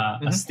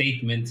a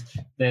statement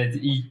that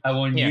I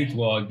want you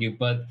to argue,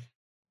 but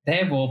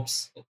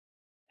DevOps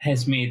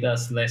has made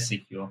us less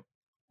secure,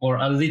 or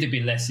a little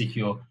bit less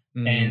secure,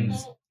 and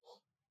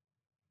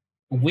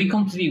we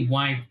completely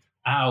wiped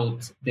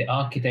out the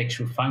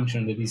architectural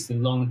function that is the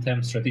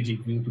long-term strategic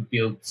view to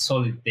build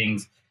solid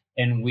things,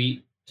 and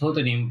we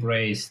totally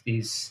embrace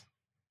this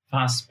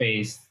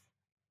fast-paced.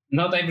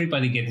 Not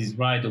everybody gets this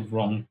right or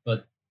wrong,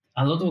 but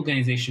a lot of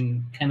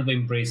organizations kind of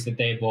embrace the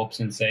DevOps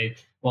and say,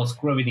 well,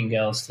 screw everything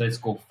else, let's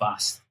go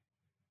fast.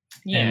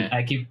 Yeah. And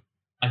I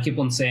keep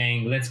on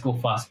saying, let's go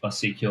fast but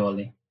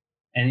securely.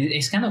 And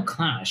it's kind of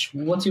clash.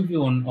 What's your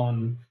view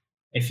on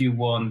if you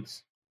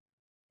want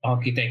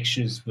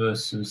architectures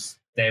versus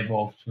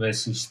DevOps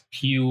versus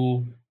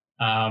pure,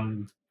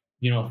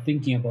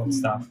 thinking about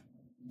stuff?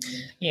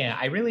 Yeah,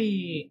 I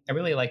really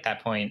like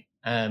that point.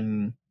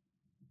 And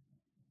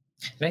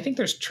I think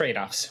there's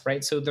trade-offs,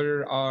 right? So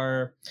there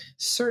are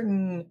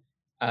certain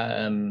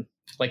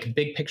like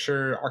big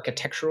picture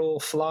architectural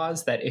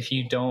flaws that if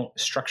you don't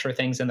structure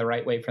things in the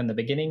right way from the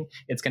beginning,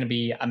 it's going to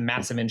be a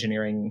massive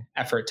engineering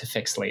effort to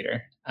fix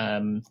later.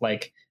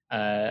 Like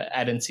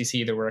at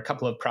NCC, there were a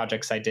couple of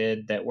projects I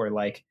did that were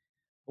like,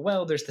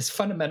 well, there's this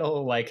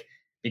fundamental, like,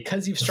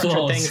 because you've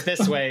structured things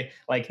this way,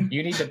 like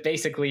you need to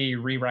basically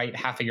rewrite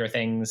half of your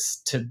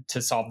things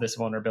to solve this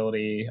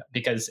vulnerability,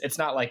 because it's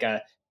not like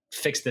a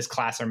fix this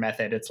class or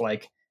method. It's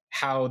like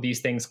how these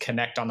things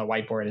connect on the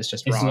whiteboard is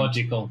just wrong. It's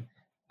logical.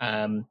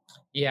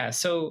 Yeah.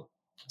 So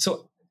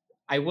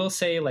I will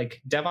say,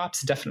 like,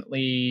 DevOps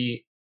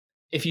definitely,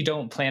 if you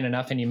don't plan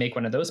enough and you make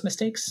one of those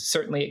mistakes,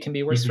 certainly it can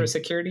be worse for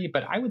security.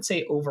 But I would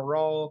say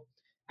overall,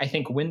 I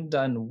think when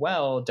done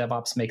well,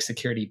 DevOps makes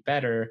security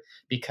better,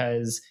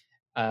 because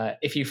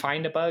if you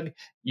find a bug,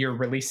 you're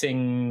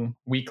releasing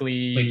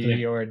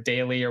weekly or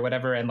daily or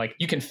whatever, and like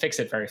you can fix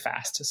it very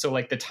fast. So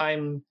like the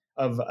time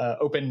of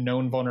open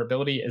known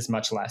vulnerability is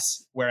much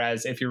less.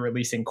 Whereas if you're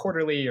releasing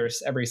quarterly or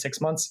every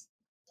 6 months,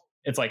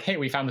 it's like, hey,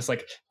 we found this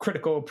like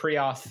critical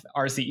pre-auth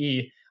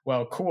RCE.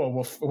 Well,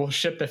 cool. We'll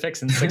ship the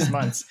fix in 6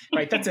 months,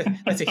 right? That's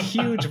a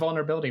huge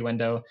vulnerability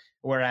window.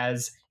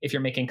 Whereas if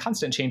you're making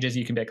constant changes,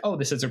 you can be like, oh,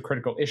 this is a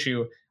critical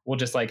issue. We'll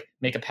just like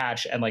make a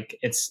patch and like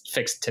it's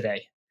fixed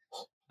today.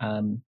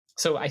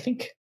 So I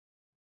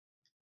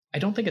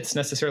don't think it's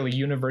necessarily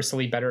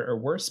universally better or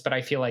worse, but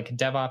I feel like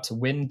DevOps,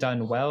 when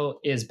done well,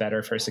 is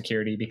better for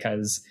security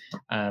because,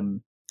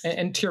 and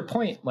to your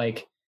point,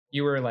 like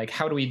you were like,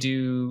 how do we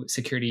do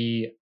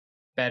security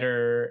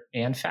better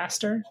and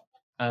faster?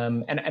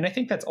 And I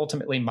think that's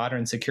ultimately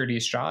modern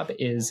security's job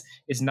is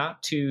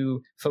not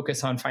to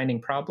focus on finding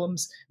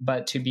problems,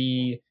 but to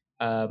be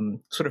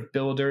sort of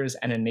builders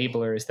and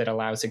enablers that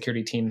allow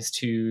security teams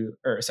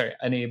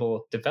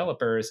enable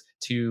developers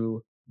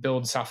to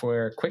build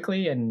software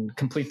quickly and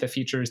complete the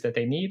features that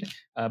they need,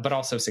 but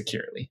also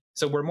securely.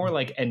 So we're more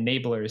like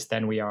enablers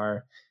than we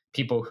are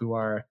people who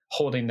are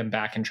holding them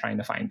back and trying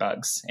to find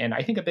bugs. And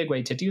I think a big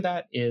way to do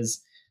that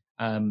is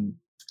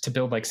to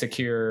build like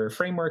secure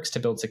frameworks, to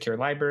build secure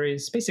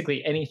libraries,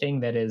 basically anything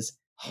that is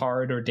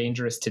hard or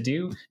dangerous to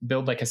do,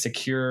 build like a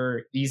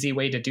secure, easy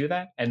way to do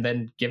that, and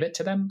then give it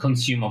to them.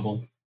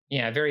 Consumable.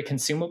 Yeah, very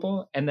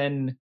consumable. And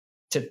then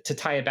to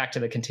tie it back to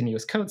the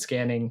continuous code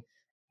scanning,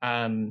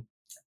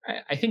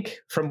 I think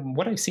from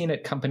what I've seen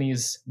at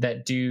companies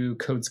that do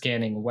code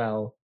scanning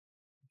well,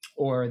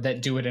 or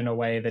that do it in a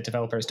way that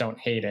developers don't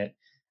hate it,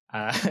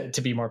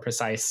 to be more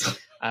precise,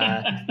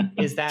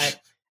 is that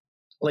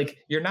like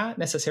you're not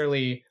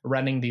necessarily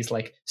running these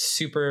like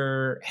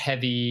super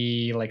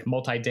heavy, like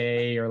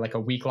multi-day or like a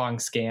week-long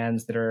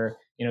scans that are,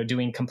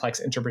 doing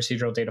complex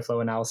interprocedural data flow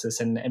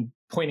analysis and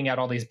pointing out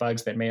all these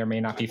bugs that may or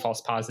may not be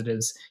false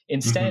positives.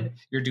 Instead,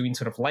 you're doing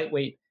sort of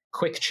lightweight,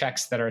 quick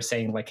checks that are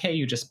saying like, hey,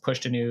 you just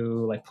pushed a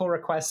new like pull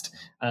request.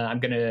 I'm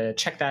going to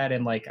check that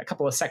in like a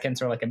couple of seconds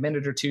or like a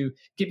minute or two,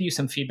 give you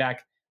some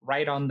feedback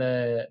right on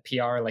the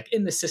PR, like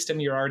in the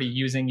system you're already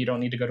using. You don't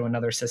need to go to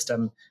another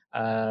system.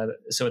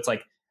 So it's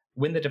like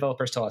when the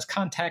developer still has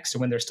context or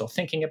when they're still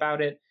thinking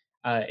about it,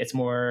 it's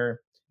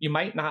more, you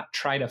might not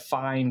try to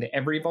find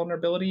every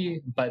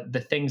vulnerability, but the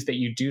things that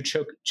you do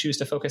choose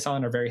to focus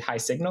on are very high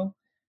signal.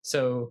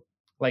 So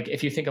like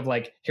if you think of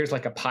like, here's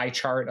like a pie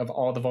chart of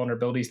all the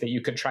vulnerabilities that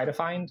you could try to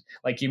find,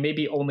 like you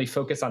maybe only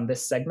focus on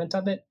this segment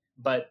of it,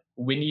 but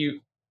when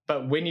you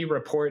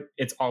report,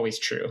 it's always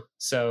true.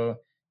 So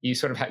you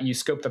sort of you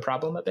scope the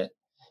problem a bit.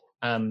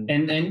 And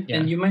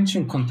you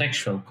mentioned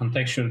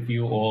contextual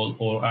view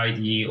or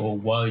IDE, or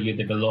while you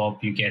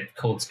develop, you get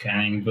code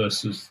scanning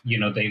versus,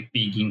 the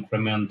big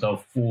increment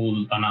of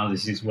full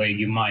analysis where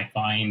you might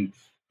find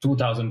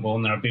 2,000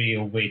 vulnerability,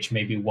 of which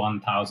maybe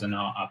 1,000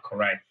 are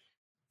correct.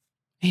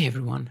 Hey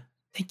everyone,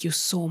 thank you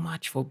so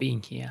much for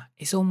being here.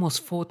 It's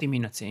almost 40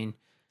 minutes in.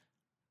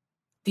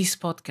 This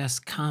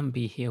podcast can't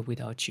be here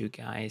without you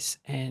guys,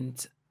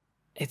 and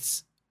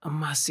it's a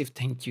massive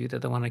thank you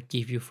that I want to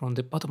give you from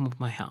the bottom of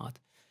my heart.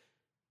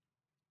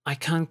 I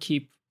can't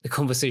keep the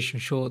conversation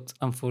short,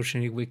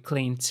 unfortunately, with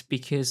Clint,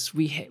 because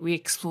we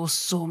explore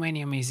so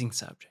many amazing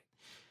subjects.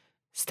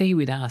 Stay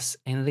with us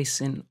and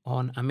listen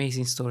on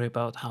amazing story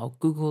about how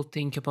Google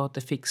think about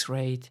the fixed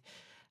rate,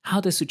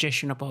 how the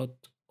suggestion about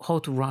how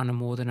to run a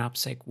modern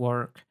AppSec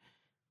work,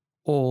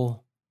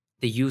 or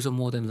the use of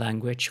modern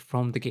language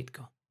from the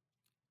get-go.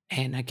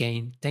 And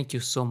again, thank you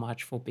so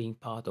much for being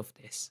part of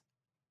this.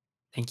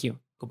 Thank you.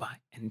 Goodbye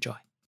and enjoy.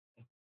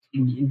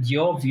 In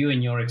your view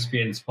and your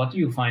experience, what do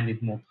you find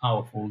it more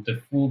powerful?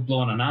 The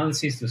full-blown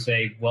analysis to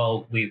say,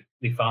 well, we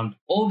found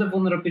all the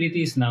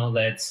vulnerabilities, now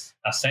let's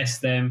assess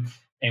them,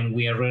 and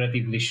we are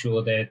relatively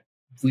sure that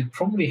we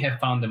probably have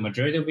found the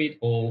majority of it,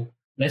 or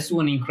let's do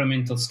an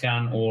incremental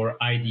scan or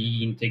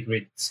IDE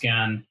integrated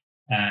scan.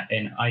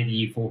 And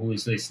IDE, for who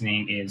is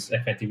listening, is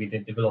effectively the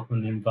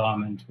development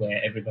environment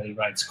where everybody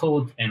writes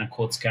code, and a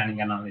code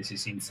scanning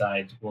analysis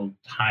inside will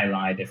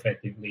highlight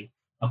effectively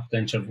a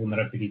potential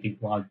vulnerability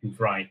while you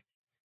write.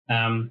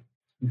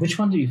 Which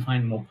one do you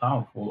find more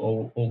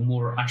powerful, or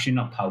more, actually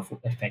not powerful,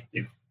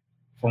 effective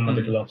from a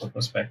developer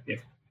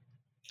perspective?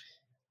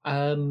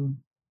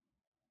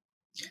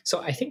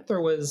 So I think there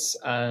was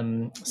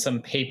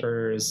some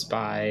papers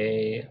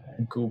by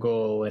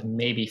Google and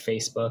maybe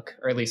Facebook,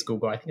 or at least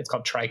Google, I think it's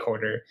called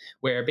Tricorder,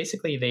 where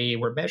basically they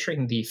were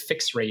measuring the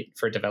fix rate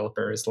for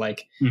developers.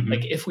 Like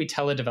if we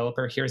tell a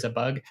developer, here's a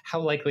bug, how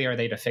likely are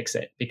they to fix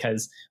it?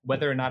 Because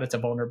whether or not it's a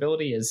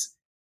vulnerability is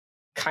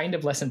kind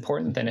of less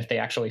important than if they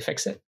actually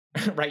fix it.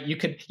 Right? You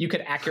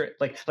could accurate,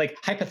 like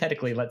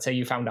hypothetically, let's say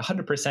you found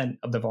 100%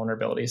 of the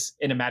vulnerabilities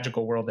in a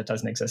magical world that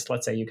doesn't exist.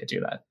 Let's say you could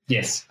do that.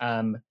 Yes.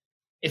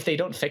 If they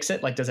don't fix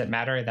it, like, does it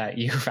matter that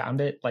you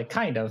found it? Like,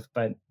 kind of,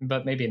 but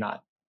maybe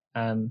not.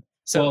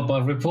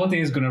 But reporting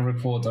is going to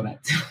report on it.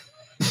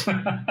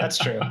 That's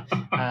true.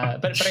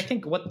 But I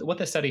think what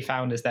the study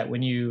found is that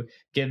when you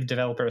give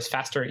developers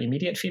faster,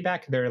 immediate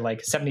feedback, they're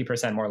like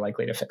 70% more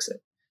likely to fix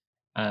it.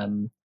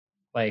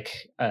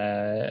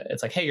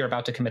 It's like, hey, you're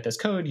about to commit this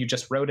code. You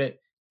just wrote it.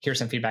 Here's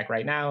some feedback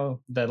right now.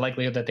 The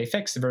likelihood that they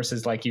fix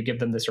versus like you give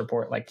them this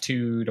report like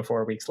 2 to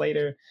 4 weeks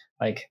later,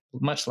 like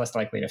much less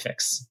likely to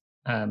fix.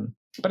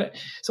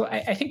 So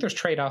I think there's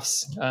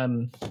trade-offs.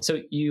 So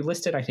you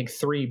listed, I think,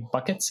 3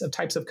 buckets of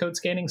types of code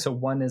scanning. So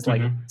one is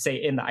like, say,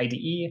 in the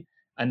IDE.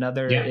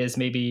 Another is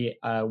maybe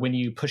when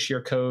you push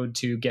your code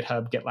to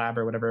GitHub, GitLab,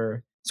 or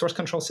whatever source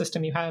control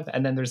system you have.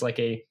 And then there's like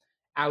a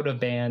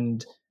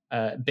out-of-band,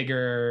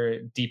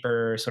 bigger,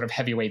 deeper sort of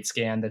heavyweight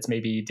scan that's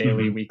maybe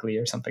daily, weekly,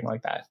 or something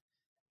like that.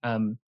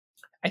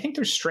 I think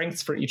there's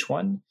strengths for each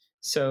one.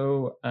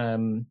 So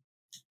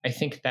I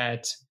think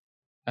that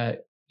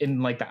in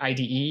like the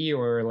IDE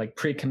or like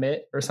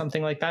pre-commit or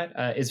something like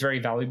that is very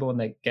valuable,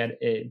 and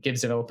it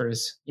gives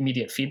developers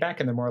immediate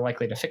feedback and they're more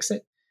likely to fix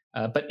it.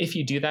 But if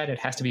you do that, it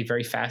has to be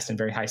very fast and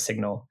very high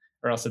signal,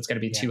 or else it's going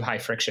to be too high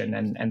friction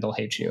and they'll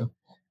hate you.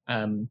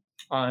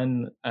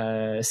 On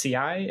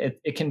CI,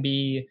 it can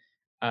be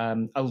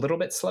a little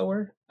bit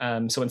slower.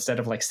 So instead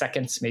of like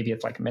seconds, maybe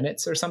it's like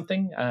minutes or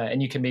something.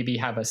 And you can maybe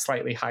have a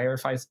slightly higher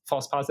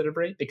false positive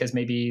rate because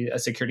maybe a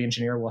security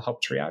engineer will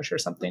help triage or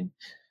something.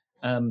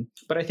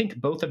 But I think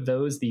both of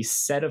those, the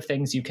set of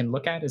things you can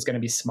look at is going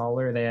to be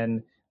smaller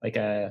than like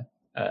a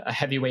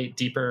heavyweight,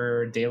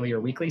 deeper daily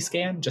or weekly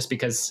scan, just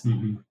because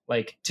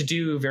like to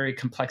do very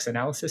complex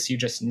analysis, you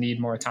just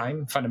need more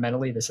time.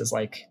 Fundamentally, this is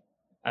like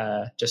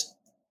just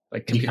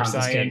like computer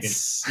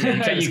science.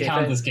 You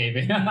can't escape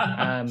it.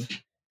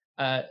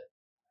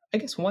 I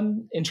guess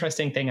one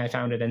interesting thing I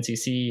found at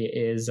NCC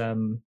is a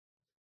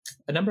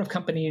number of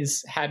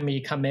companies had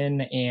me come in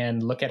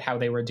and look at how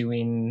they were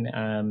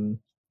doing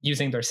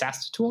using their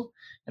SAST tool.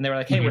 And they were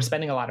like, hey, we're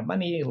spending a lot of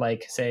money,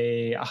 like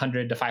say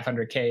 100 to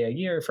 500K a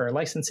year for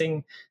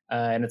licensing,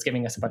 and it's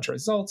giving us a bunch of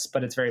results,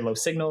 but it's very low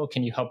signal.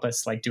 Can you help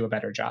us like do a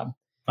better job?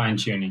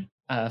 Fine-tuning.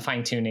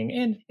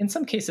 And in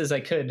some cases I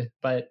could,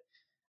 but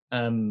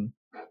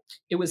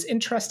it was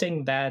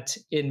interesting that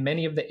in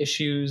many of the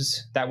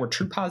issues that were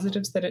true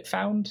positives that it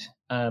found,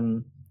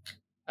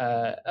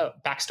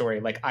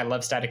 backstory, like I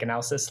love static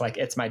analysis, like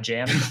it's my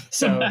jam.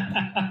 So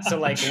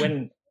like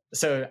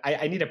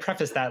I need to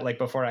preface that like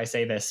before I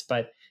say this,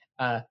 but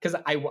because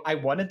I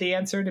wanted the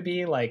answer to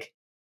be like,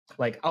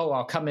 oh,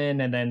 I'll come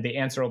in and then the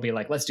answer will be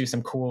like, let's do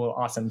some cool,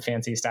 awesome,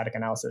 fancy static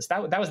analysis.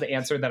 That was the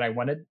answer that I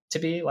wanted to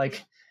be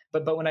like.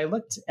 But when I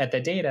looked at the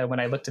data, when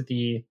I looked at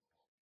the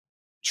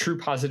true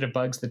positive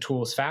bugs the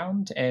tools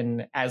found,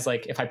 and as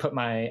like if I put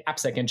my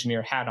AppSec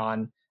engineer hat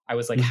on, I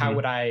was like, how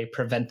would I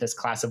prevent this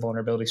class of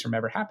vulnerabilities from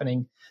ever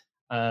happening?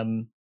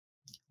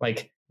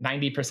 Like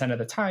 90% of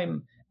the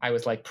time, I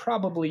was like,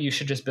 probably you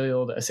should just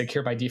build a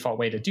secure by default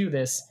way to do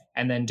this,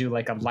 and then do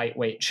like a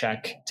lightweight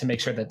check to make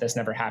sure that this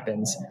never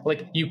happens.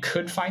 Like you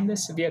could find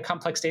this via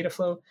complex data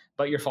flow,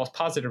 but your false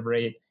positive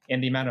rate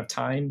and the amount of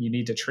time you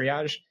need to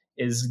triage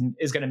is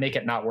going to make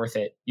it not worth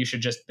it. You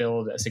should just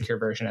build a secure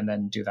version and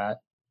then do that.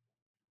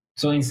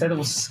 So instead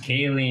of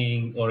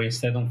scaling, or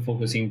instead of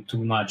focusing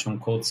too much on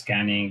code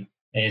scanning,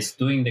 is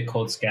doing the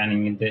code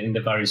scanning in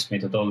the various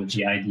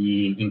methodology,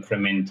 IDE,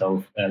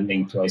 incremental,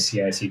 linked to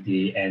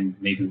CI/CD, and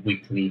maybe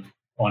weekly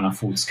on a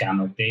full scan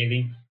or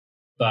daily.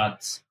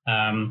 But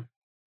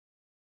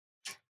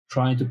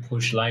trying to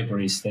push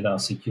libraries that are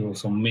secure,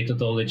 so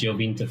methodology of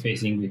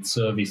interfacing with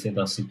service that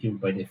are secure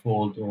by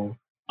default, or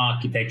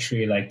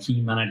architecture like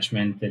key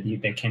management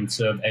that can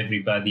serve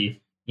everybody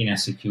in a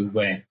secure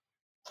way.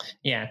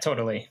 Yeah,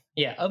 totally.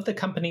 Yeah, of the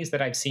companies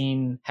that I've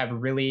seen have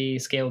really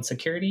scaled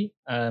security,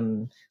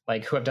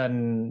 like who have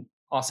done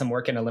awesome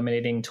work in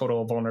eliminating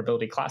total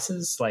vulnerability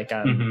classes, like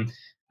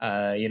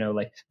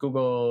like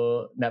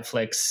Google,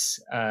 Netflix,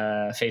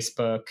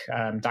 Facebook,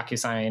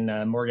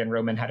 DocuSign. Morgan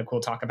Roman had a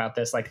cool talk about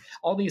this. Like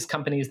all these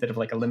companies that have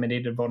like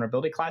eliminated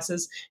vulnerability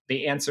classes,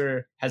 the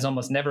answer has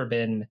almost never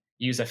been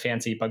use a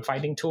fancy bug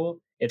finding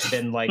tool. It's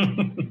been like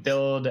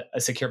build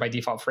a secure by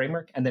default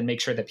framework and then make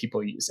sure that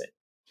people use it.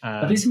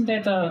 But isn't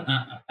that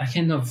a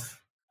kind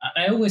of?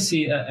 I always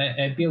see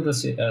I build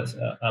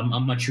a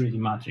maturity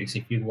matrix,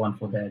 if you want,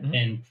 for that,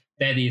 and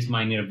that is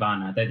my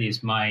nirvana. That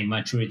is my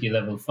maturity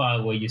level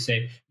file, where you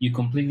say you're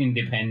completely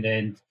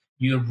independent.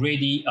 You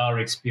already are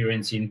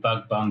experiencing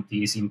bug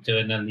bounties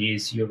internally.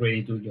 You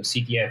already do your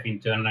CTF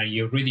internally.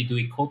 You already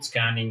do code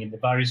scanning in the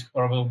various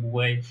probable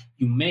way.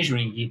 You're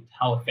measuring it,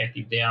 how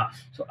effective they are.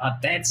 So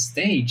at that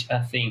stage, I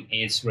think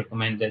it's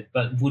recommended.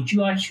 But would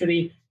you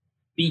actually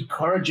be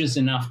courageous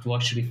enough to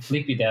actually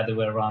flip it the other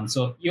way around?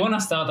 So you want to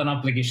start an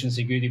application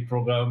security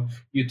program,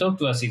 you talk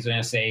to a CISO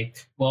and say,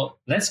 well,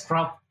 let's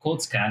scrap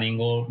code scanning,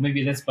 or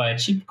maybe let's buy a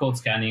cheap code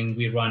scanning.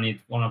 We run it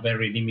on a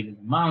very limited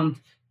amount,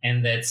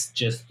 and let's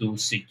just do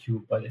secure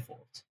by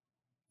default.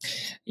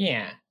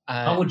 Yeah.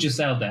 How would you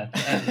sell that?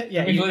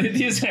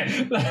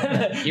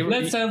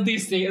 Let's sell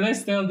this thing.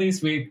 Let's sell this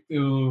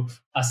to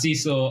a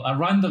CISO, a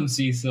random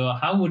CISO.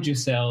 How would you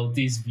sell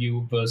this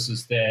view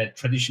versus the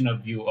traditional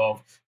view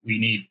of we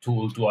need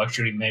tool to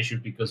actually measure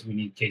because we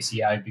need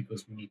KCI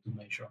because we need to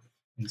measure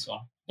and so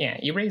on? Yeah,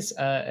 you raise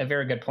a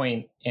very good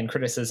point in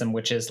criticism,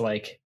 which is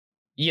like,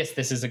 yes,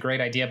 this is a great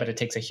idea, but it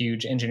takes a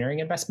huge engineering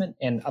investment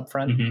and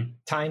upfront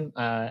time.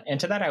 And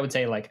to that, I would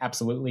say like,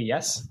 absolutely,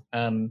 yes.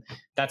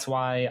 That's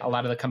why a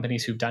lot of the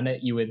companies who've done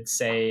it, you would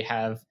say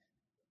have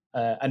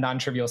a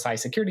non-trivial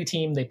size security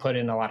team. They put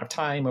in a lot of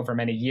time over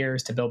many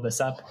years to build this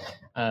up.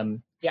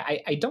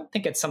 I don't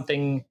think it's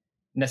something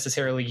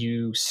necessarily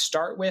you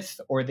start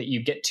with or that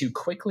you get too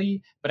quickly,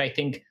 but I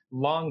think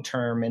long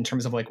term, in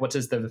terms of like what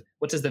does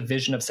the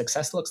vision of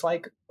success looks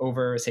like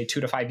over say 2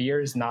 to 5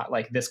 years, not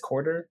like this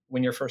quarter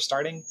when you're first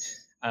starting.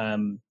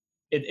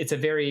 It's a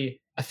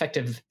very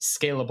effective,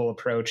 scalable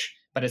approach,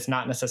 but it's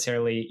not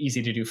necessarily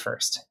easy to do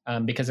first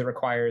because it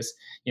requires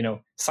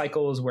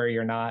cycles where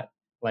you're not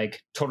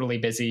like totally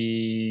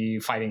busy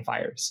fighting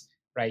fires,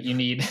 right? You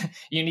need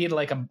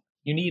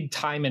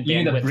time and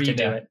bandwidth to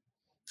do it.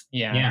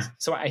 Yeah.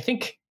 So I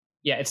think,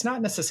 it's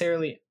not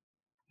necessarily,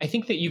 I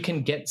think that you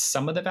can get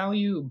some of the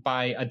value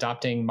by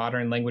adopting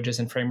modern languages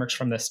and frameworks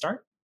from the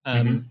start.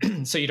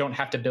 So you don't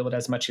have to build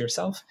as much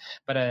yourself.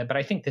 But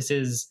I think this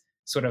is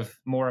sort of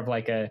more of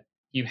like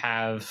you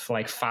have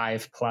like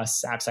 5+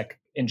 AppSec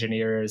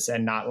engineers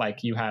and not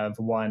like you have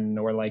one,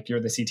 or like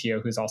you're the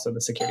CTO who's also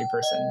the security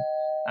person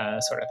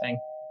sort of thing.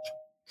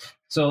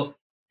 So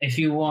if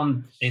you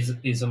want,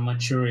 is a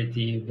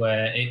maturity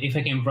where, if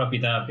I can wrap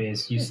it up,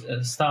 is you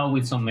start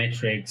with some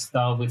metrics,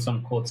 start with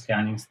some code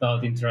scanning,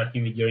 start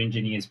interacting with your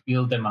engineers,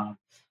 build them up,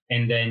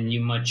 and then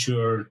you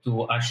mature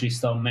to actually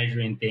start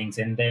measuring things.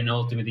 And then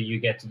ultimately you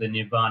get to the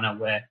nirvana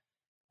where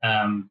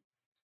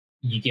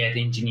you get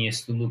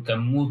engineers to look at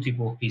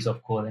multiple pieces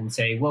of code and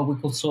say, well, we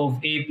could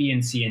solve A, B,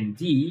 and C, and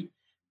D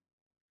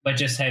by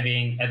just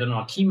having, I don't know,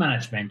 a key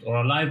management or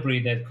a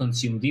library that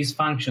consumes these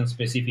functions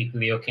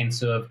specifically or can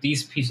serve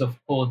this piece of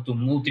code to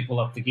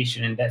multiple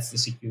applications, and that's the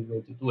secure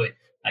way to do it.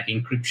 Like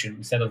encryption,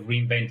 instead of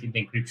reinventing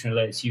the encryption,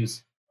 let's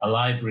use a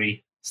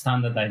library,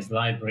 standardized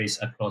libraries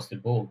across the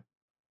board.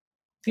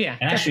 Yeah,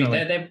 and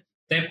actually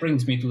that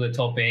brings me to the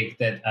topic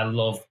that I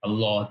love a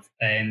lot,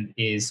 and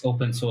is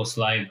open source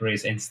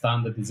libraries and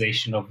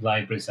standardization of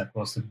libraries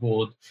across the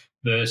board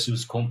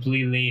versus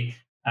completely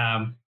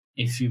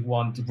if you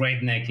want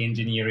redneck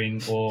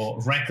engineering or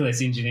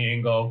reckless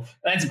engineering,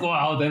 let's go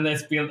out and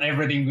let's build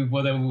everything with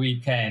whatever we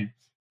can.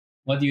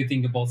 What do you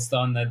think about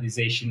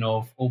standardization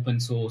of open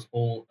source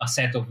or a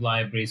set of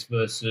libraries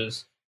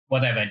versus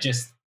whatever?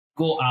 Just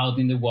go out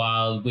in the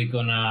wild. We're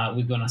gonna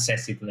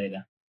assess it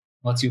later.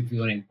 What's your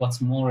feeling? What's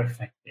more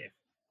effective?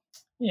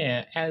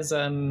 Yeah, as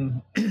I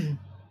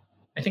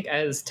think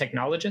as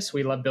technologists,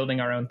 we love building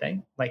our own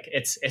thing. Like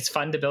it's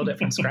fun to build it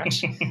from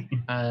scratch.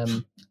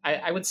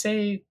 I would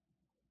say,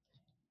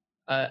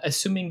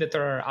 assuming that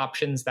there are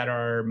options that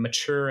are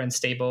mature and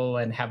stable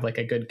and have like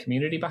a good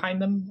community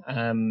behind them,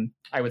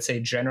 I would say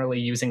generally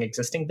using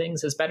existing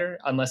things is better,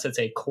 unless it's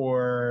a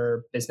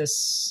core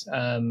business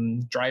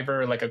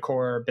driver, like a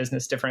core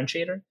business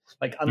differentiator.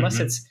 Like unless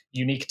it's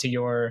unique to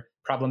your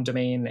problem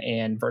domain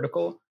and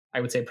vertical,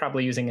 I would say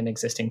probably using an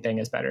existing thing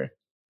is better.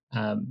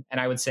 And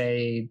I would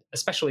say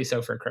especially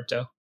so for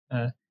crypto.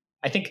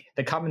 I think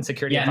the common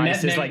security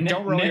advice is like,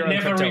 don't roll your own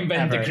crypto. Never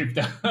invent ever. the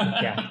crypto.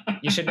 Yeah,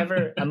 you should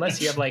never,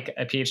 unless you have like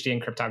a PhD in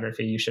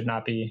cryptography, you should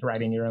not be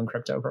writing your own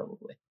crypto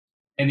probably.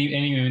 And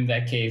even in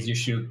that case, you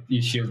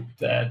should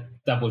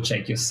double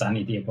check your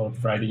sanity about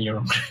writing your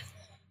own crypto.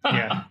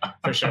 Yeah,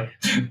 for sure.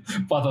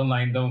 Bottom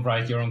line, don't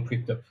write your own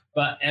crypto.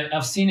 But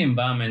I've seen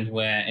environment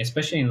where,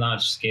 especially in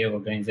large scale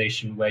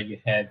organization, where you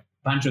have a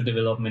bunch of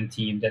development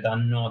team that are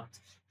not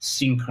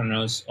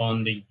synchronous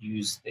on the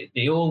use.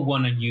 They all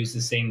want to use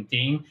the same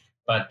thing,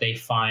 but they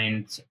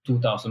find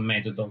 2,000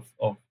 methods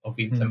of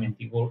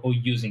implementing or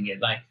using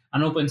it. Like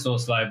an open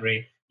source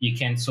library, you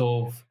can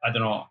solve, I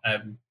don't know,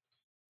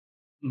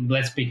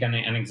 let's pick an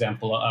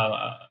example.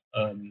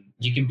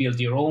 You can build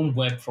your own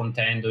web front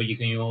end, or you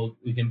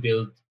can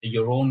build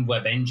your own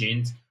web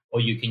engines, or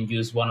you can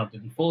use one of the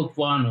default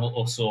one,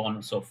 or so on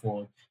and so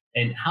forth.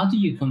 And how do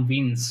you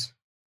convince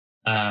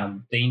the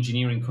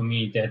engineering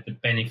community that the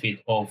benefit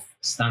of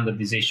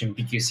standardization,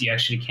 because you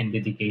actually can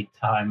dedicate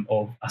time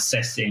of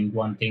assessing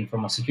one thing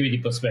from a security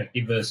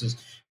perspective versus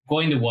go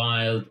in the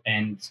wild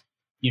and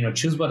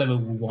choose whatever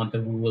we want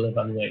and we will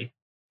evaluate?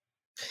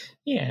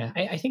 Yeah,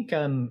 I think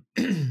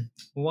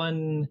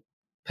one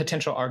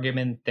potential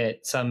argument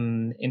that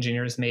some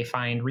engineers may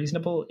find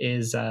reasonable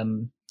is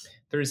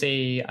there's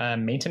a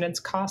maintenance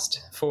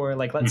cost for,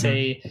 like, let's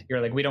say you're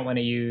like, we don't want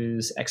to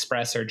use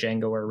Express or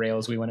Django or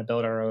Rails. We want to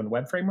build our own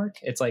web framework.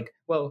 It's like,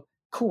 well,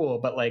 cool,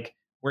 but like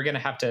we're going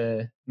to have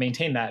to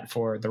maintain that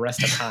for the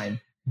rest of time,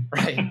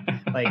 right?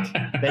 Like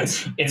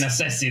it's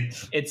assess it.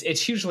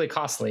 It's hugely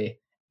costly.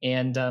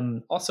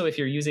 And also, if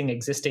you're using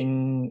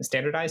existing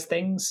standardized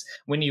things,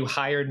 when you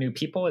hire new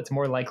people, it's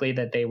more likely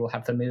that they will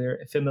have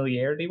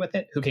familiarity with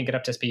it, who can get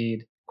up to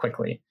speed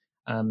quickly.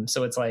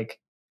 So it's like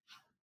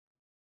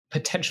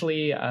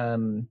potentially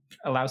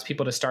allows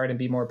people to start and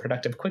be more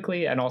productive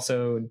quickly, and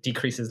also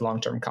decreases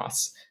long-term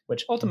costs,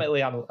 which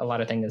ultimately a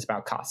lot of things is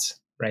about costs,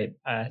 right?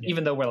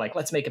 Even though we're like,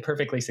 let's make it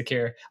perfectly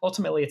secure,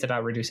 ultimately it's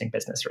about reducing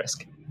business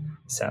risk.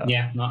 So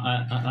yeah, no,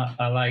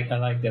 I like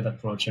that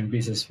approach. And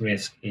business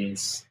risk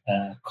is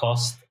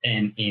cost,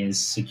 and is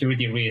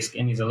security risk,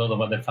 and is a lot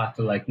of other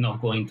factors like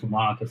not going to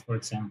market, for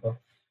example,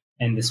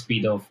 and the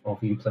speed of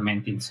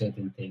implementing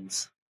certain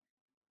things.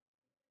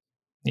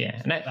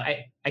 Yeah, and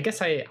I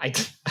guess I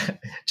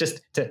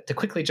just to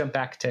quickly jump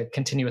back to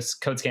continuous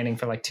code scanning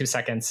for like 2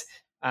 seconds.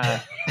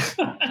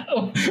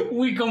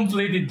 We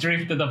completely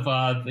drifted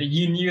apart.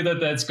 You knew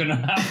that's going to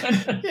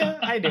happen. Yeah,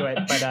 I knew it,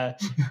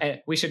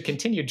 but we should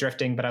continue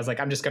drifting. But I was like,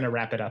 I'm just going to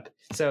wrap it up.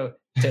 So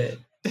to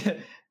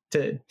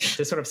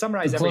sort of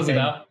summarize everything,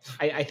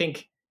 I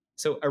think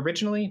so.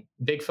 Originally,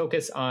 big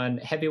focus on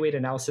heavyweight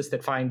analysis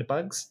that find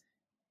bugs.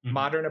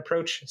 Modern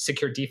approach,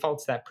 secure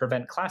defaults that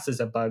prevent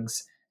classes of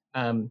bugs.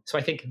 So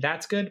I think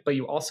that's good, but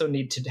you also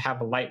need to have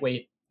a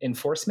lightweight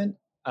enforcement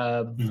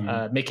of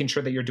making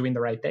sure that you're doing the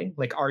right thing.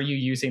 Like, are you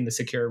using the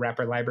secure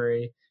wrapper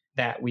library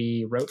that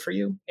we wrote for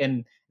you?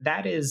 And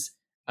that is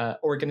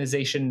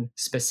organization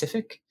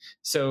specific.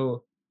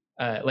 So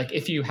like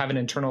if you have an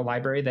internal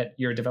library that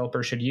your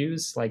developer should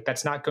use, like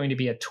that's not going to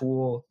be a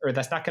tool, or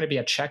that's not going to be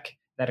a check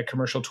that a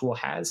commercial tool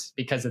has,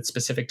 because it's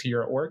specific to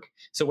your org.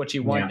 So what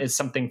you want is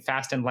something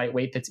fast and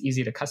lightweight that's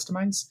easy to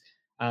customize.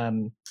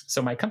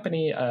 So my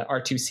company,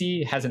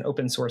 R2C, has an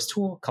open source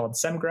tool called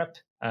SemGrep.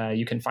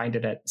 You can find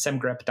it at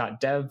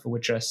semgrep.dev,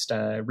 which just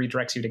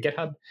redirects you to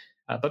GitHub.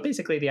 But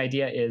basically the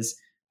idea is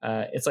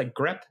it's like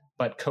grep,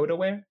 but code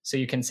aware. So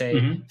you can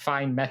say,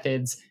 find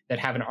methods that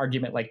have an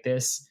argument like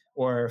this,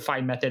 or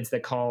find methods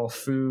that call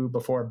foo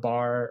before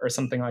bar or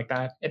something like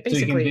that. It basically,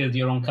 so you can build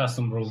your own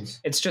custom rules.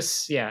 It's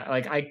just,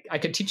 like I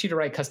could teach you to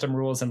write custom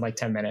rules in like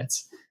 10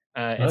 minutes.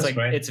 It's like,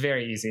 great. It's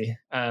very easy.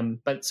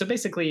 But so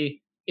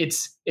basically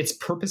it's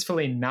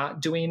purposefully not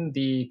doing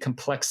the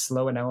complex,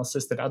 slow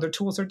analysis that other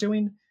tools are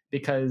doing,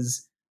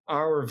 because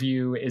our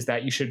view is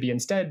that you should be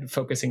instead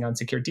focusing on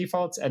secure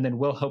defaults, and then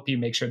we'll help you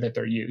make sure that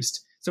they're used.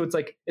 So it's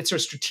like, it's a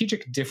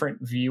strategic different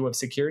view of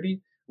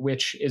security,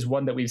 which is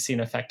one that we've seen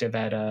effective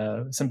at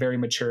some very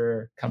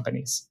mature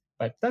companies.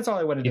 But that's all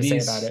I wanted to say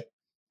about it.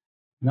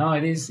 No,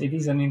 it is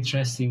an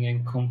interesting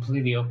and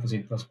completely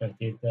opposite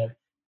perspective that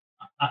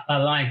I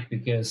like,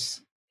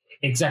 because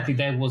exactly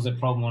that was the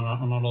problem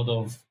on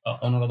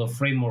a lot of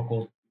framework,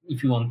 or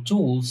if you want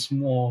tools,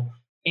 more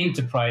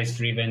enterprise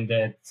driven.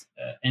 That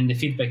and the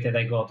feedback that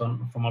I got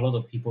from a lot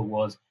of people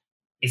was,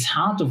 it's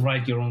hard to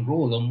write your own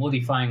rule, or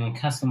modifying or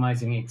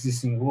customizing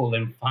existing rule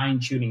and fine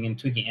tuning and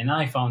tweaking. And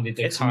I found it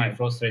extremely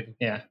frustrating.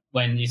 Yeah.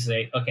 When you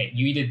say, okay,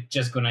 you either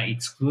just gonna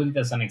exclude it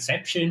as an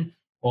exception,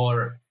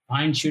 or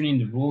fine tuning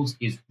the rules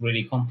is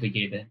really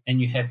complicated, and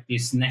you have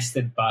this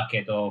nested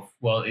bucket of,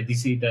 well, it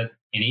is either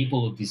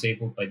enabled or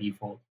disabled by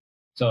default.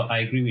 So I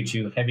agree with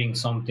you, having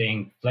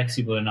something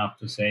flexible enough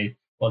to say,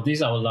 well, this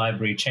is our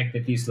library, check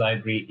that this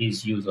library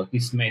is used, or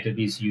this method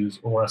is used,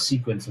 or a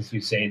sequence, as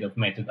you said, of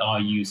method are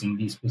used in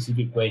this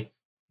specific way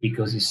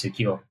because it's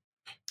secure.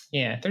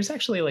 Yeah, there's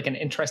actually like an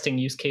interesting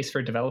use case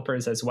for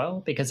developers as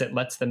well, because it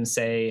lets them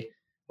say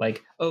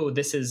like, oh,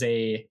 this is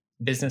a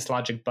business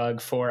logic bug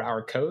for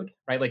our code,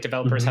 right? Like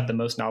developers have the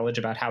most knowledge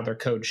about how their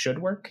code should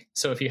work.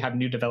 So if you have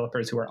new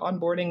developers who are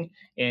onboarding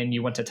and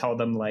you want to tell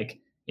them like,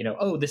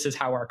 oh, this is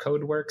how our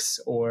code works,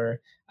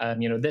 or,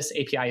 this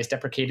API is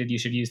deprecated, you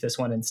should use this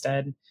one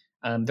instead.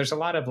 There's a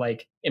lot of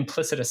like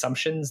implicit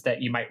assumptions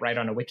that you might write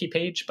on a wiki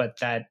page, but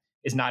that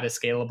is not as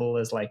scalable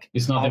as like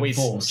it's not always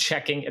enforced.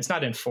 checking. It's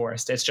not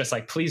enforced. It's just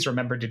like, please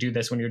remember to do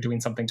this when you're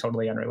doing something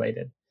totally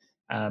unrelated.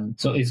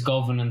 So it's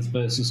governance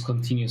versus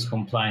continuous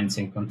compliance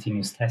and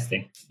continuous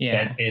testing.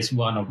 Yeah. That is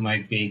one of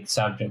my big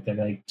subjects that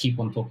I keep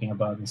on talking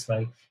about. It's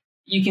like,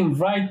 you can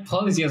write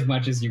policy as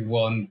much as you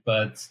want,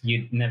 but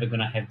you're never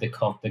going to have the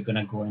code they're going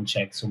to go and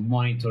check. So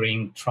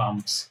monitoring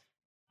trumps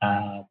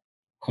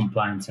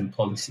compliance and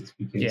policies,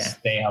 because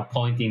they are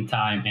point in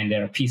time and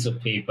they're a piece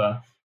of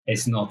paper.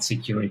 It's not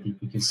security,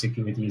 because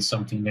security is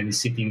something that is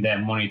sitting there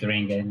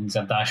monitoring, and it's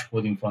a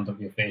dashboard in front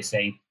of your face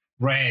saying,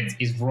 red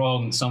is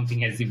wrong, something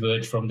has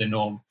diverged from the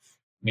norm.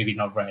 Maybe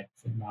not red.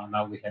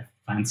 Now we have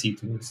fancy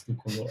tools to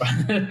color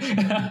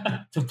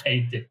to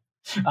paint it.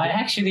 I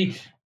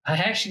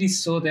actually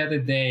saw the other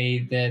day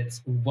that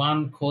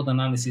one code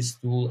analysis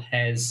tool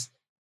has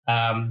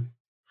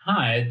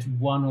hired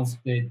one of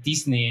the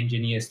Disney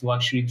engineers to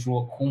actually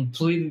draw a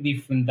completely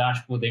different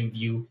dashboard and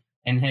view,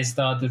 and has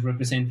started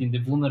representing the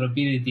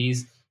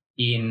vulnerabilities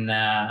in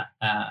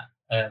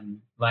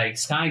like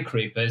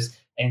skyscrapers,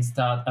 and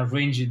start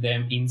arranging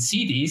them in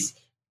cities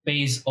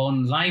based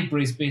on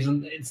libraries,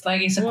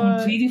 it's a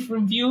completely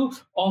different view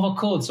of a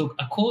code. So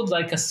a code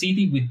like a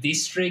city with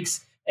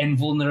districts and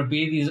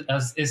vulnerabilities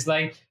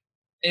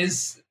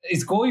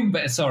is going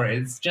back. Sorry,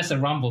 it's just a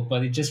rumble,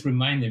 but it just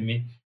reminded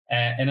me.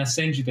 And I'll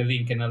send you the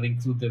link, and I'll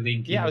include the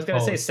link. Yeah, I was going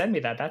to say, send me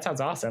that. That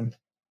sounds awesome.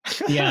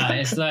 Yeah,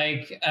 it's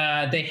like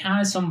they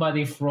had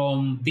somebody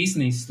from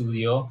Disney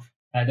Studio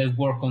that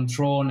work on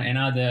Tron and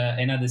other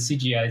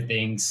CGI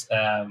things.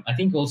 I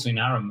think also in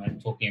Iron Man,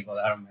 talking about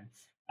Iron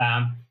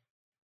Man,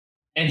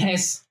 and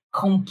has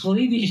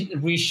completely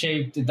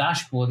reshaped the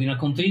dashboard in a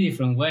completely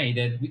different way.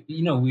 That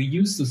we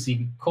used to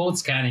see code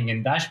scanning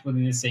and dashboard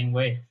in the same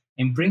way,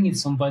 and bringing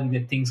somebody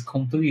that thinks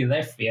completely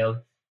left field.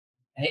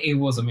 It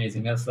was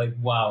amazing. I was like,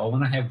 wow, I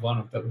want to have one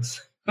of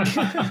those.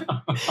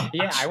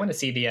 Yeah, I want to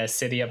see the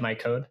city of my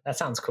code. That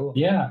sounds cool.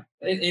 Yeah,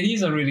 it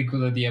is a really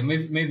cool idea.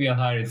 Maybe I'll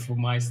hire it for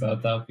my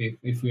startup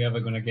if we're ever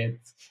going to get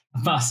a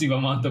massive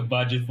amount of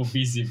budget for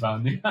VC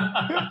funding.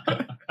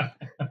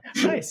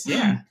 Nice.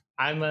 Yeah,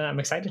 I'm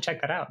excited to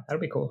check that out.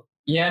 That'll be cool.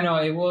 Yeah, no,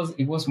 it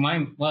was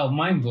mind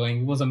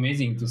blowing. It was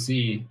amazing to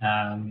see.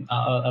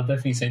 I'll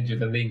definitely send you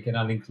the link, and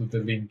I'll include the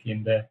link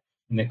in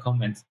the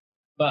comments.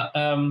 But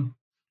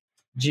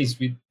geez,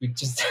 we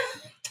just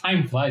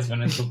time flies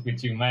when I talk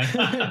with you, man.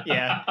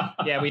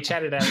 yeah, we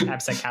chatted at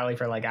AppSec Cali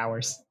for like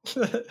hours.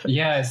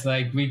 Yeah, it's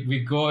like we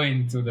go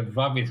into the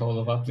rabbit hole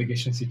of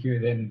application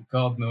security, and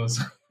God knows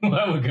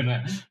where we're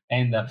gonna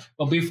end up.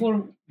 But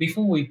before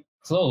we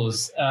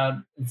close,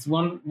 it's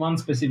one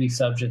specific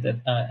subject that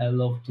I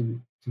love to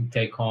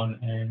take on,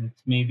 and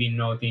maybe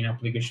not in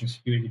application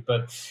security,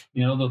 but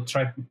in a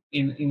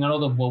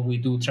lot of what we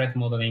do, threat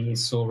modeling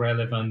is so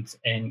relevant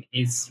and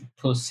it's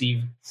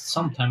perceived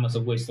sometimes as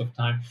a waste of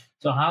time.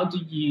 So how do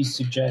you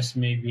suggest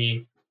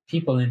maybe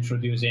people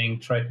introducing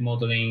threat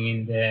modeling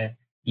in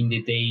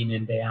the day in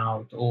and day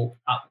out, or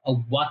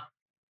what,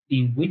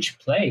 in which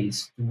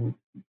place to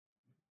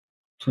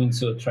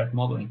insert threat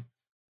modeling?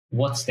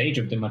 What stage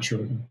of the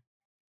maturity?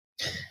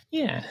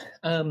 Yeah.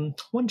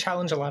 One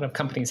challenge a lot of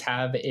companies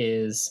have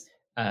is,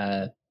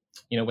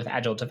 with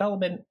agile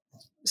development,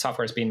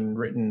 software is being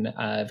written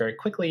very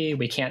quickly.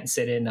 We can't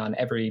sit in on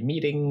every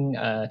meeting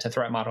to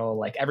threat model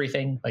like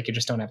everything. Like you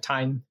just don't have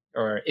time.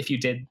 Or if you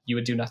did, you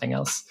would do nothing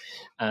else.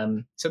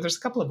 So there's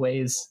a couple of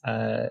ways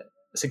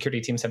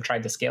security teams have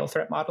tried to scale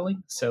threat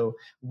modeling. So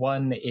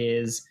one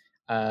is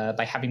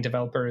by having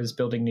developers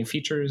building new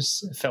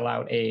features, fill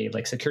out a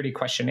security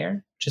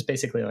questionnaire, which is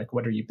basically like,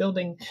 what are you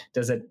building?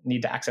 Does it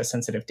need to access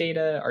sensitive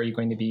data? Are you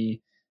going to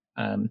be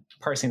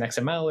parsing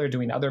XML or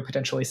doing other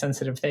potentially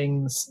sensitive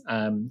things?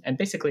 And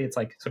basically it's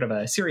like sort of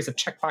a series of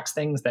checkbox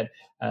things that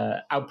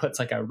outputs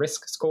like a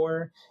risk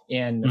score.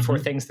 And for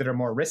things that are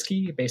more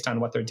risky based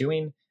on what they're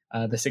doing,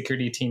 the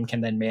security team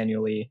can then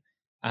manually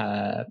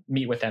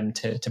meet with them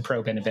to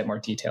probe in a bit more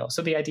detail.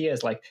 So the idea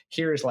is like,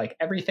 here's like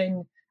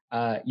everything.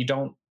 You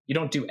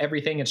don't do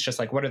everything. It's just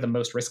like, what are the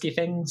most risky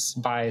things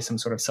by some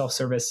sort of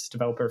self-service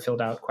developer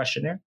filled out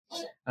questionnaire.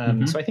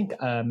 So I think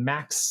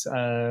Max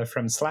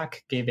from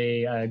Slack gave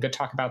a good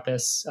talk about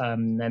this,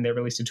 and they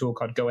released a tool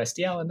called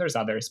GoSDL, and there's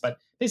others. But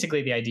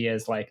basically the idea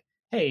is like,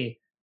 hey,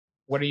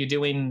 what are you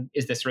doing?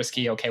 Is this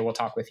risky? Okay, we'll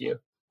talk with you.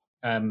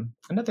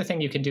 Another thing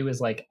you can do is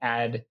like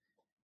add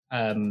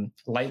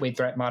lightweight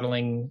threat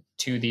modeling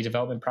to the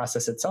development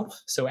process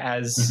itself. So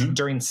as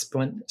during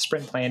sprint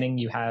planning,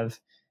 you have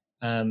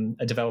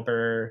a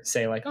developer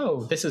say like,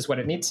 oh, this is what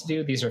it needs to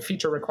do. These are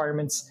feature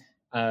requirements.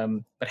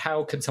 But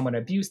how could someone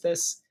abuse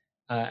this?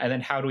 And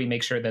then how do we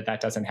make sure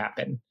that doesn't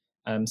happen?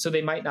 So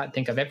they might not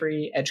think of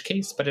every edge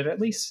case, but it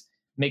at least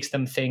makes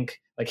them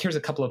think like, here's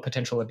a couple of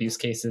potential abuse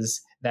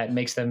cases that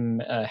makes them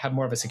have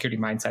more of a security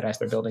mindset as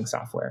they're building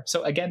software.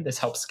 So again, this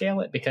helps scale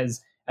it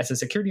because as a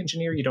security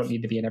engineer, you don't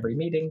need to be in every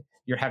meeting.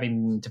 You're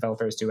having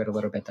developers do it a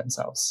little bit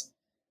themselves.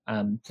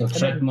 So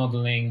threat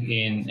modeling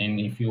and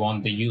if you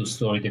want the use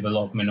story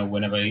development or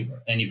whenever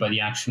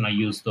anybody action a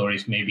use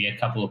stories, maybe a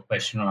couple of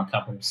questions or a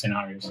couple of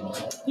scenarios.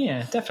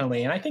 Yeah,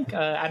 definitely. And I think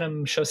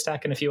Adam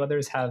Shostak and a few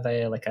others have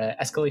a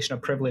escalation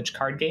of privilege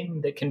card game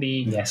that can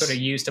be sort of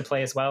used to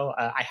play as well.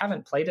 I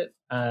haven't played it,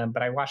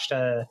 but I watched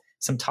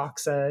some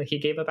talks he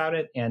gave about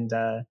it, and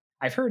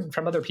I've heard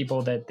from other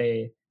people that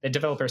the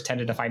developers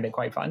tended to find it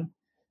quite fun,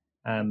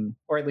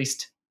 or at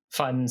least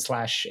fun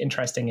 /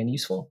 interesting and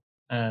useful.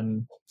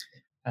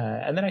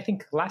 And then I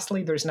think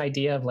lastly, there's an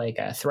idea of like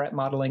threat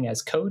modeling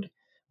as code,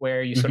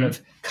 where you sort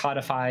of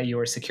codify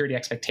your security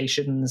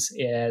expectations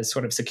as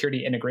sort of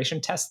security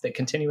integration tests that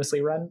continuously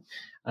run.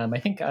 I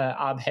think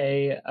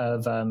Abhay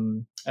of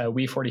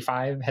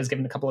We45 has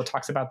given a couple of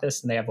talks about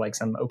this, and they have like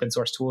some open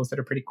source tools that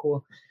are pretty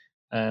cool.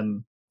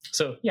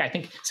 So yeah, I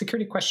think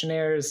security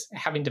questionnaires,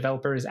 having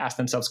developers ask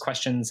themselves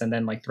questions, and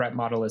then like threat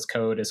model as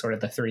code is sort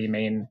of the three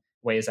main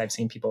ways I've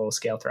seen people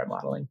scale threat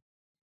modeling.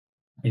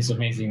 It's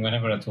amazing.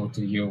 Whenever I talk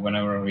to you,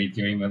 whenever I read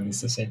your email,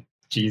 this I say,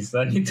 geez,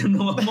 I need to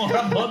know more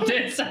about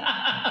this.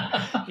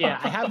 Yeah,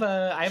 I have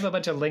a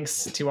bunch of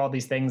links to all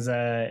these things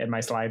in my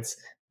slides.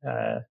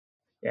 Send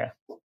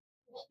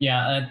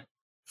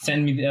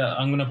me.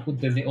 I'm gonna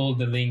put all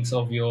the links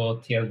of your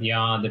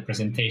TLDR, the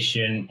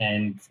presentation,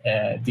 and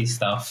this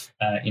stuff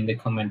in the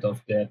comment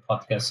of the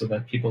podcast so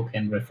that people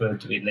can refer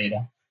to it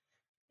later.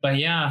 But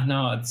yeah,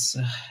 no, it's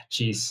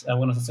geez. I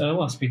want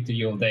to speak to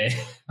you all day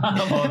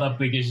about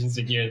application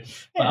security.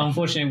 But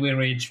unfortunately, we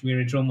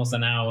reach almost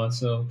an hour.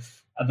 So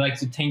I'd like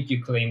to thank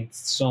you, Clint,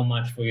 so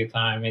much for your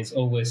time. It's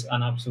always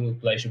an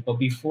absolute pleasure. But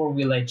before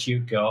we let you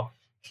go,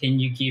 can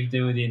you give the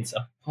audience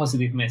a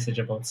positive message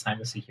about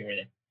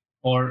cybersecurity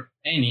or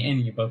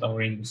any about our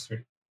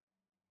industry?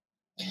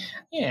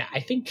 Yeah,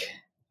 I think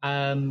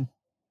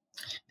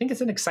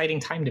it's an exciting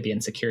time to be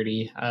in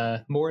security.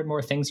 More and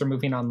more things are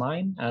moving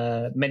online.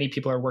 Many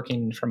people are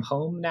working from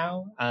home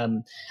now.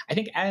 I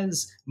think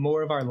as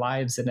more of our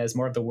lives and as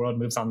more of the world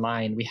moves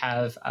online, we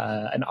have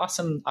an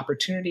awesome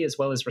opportunity as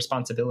well as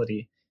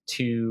responsibility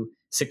to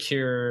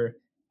secure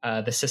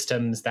the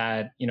systems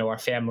that our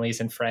families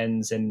and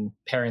friends and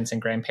parents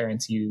and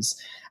grandparents use.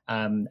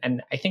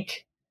 And I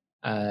think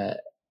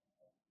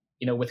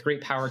with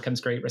great power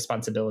comes great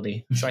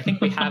responsibility. So I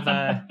think we have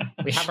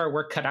our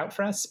work cut out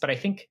for us. But I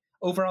think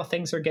overall,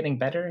 things are getting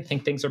better. I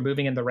think things are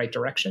moving in the right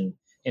direction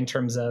in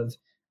terms of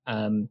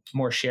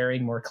more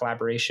sharing, more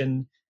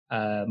collaboration,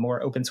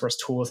 more open source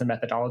tools and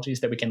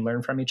methodologies that we can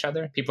learn from each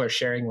other. People are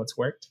sharing what's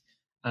worked.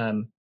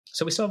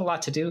 So we still have a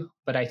lot to do,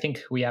 but I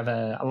think we have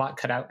a lot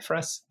cut out for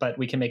us, but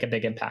we can make a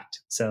big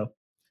impact. So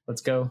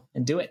let's go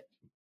and do it.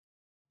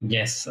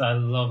 Yes, I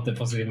love the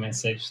positive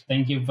message.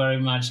 Thank you very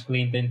much,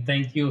 Clint, and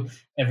thank you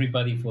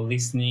everybody for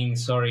listening.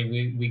 Sorry,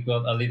 we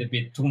got a little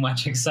bit too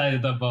much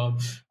excited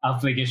about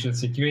application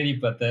security,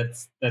 but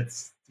that's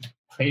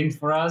Clint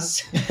for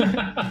us.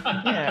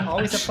 Yeah,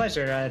 always a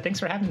pleasure. Thanks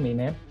for having me,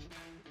 man.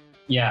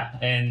 Yeah,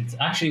 and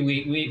actually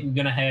we're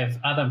gonna have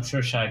Adam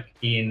Shostak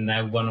in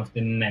one of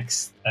the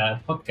next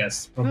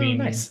podcasts, probably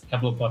in a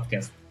couple of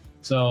podcasts.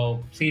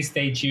 So please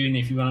stay tuned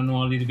if you want to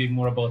know a little bit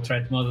more about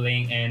threat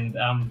modeling, and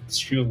I'm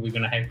sure we're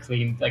going to have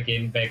Clint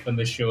again back on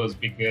the shows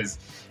because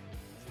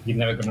you're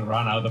never going to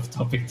run out of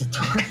topic to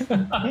talk.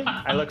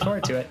 I look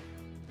forward to it.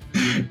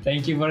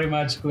 Thank you very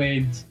much,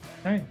 Clint.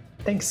 All right,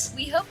 thanks.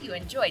 We hope you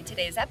enjoyed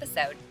today's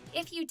episode.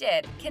 If you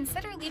did,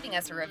 consider leaving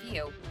us a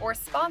review or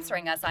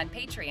sponsoring us on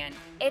Patreon.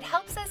 It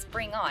helps us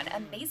bring on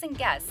amazing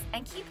guests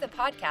and keep the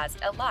podcast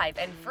alive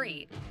and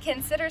free.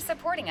 Consider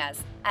supporting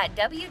us at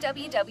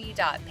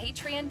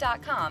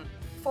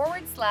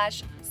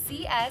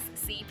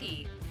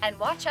www.patreon.com/CSCP and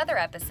watch other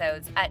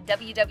episodes at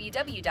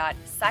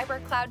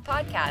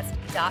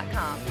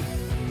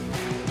www.cybercloudpodcast.com.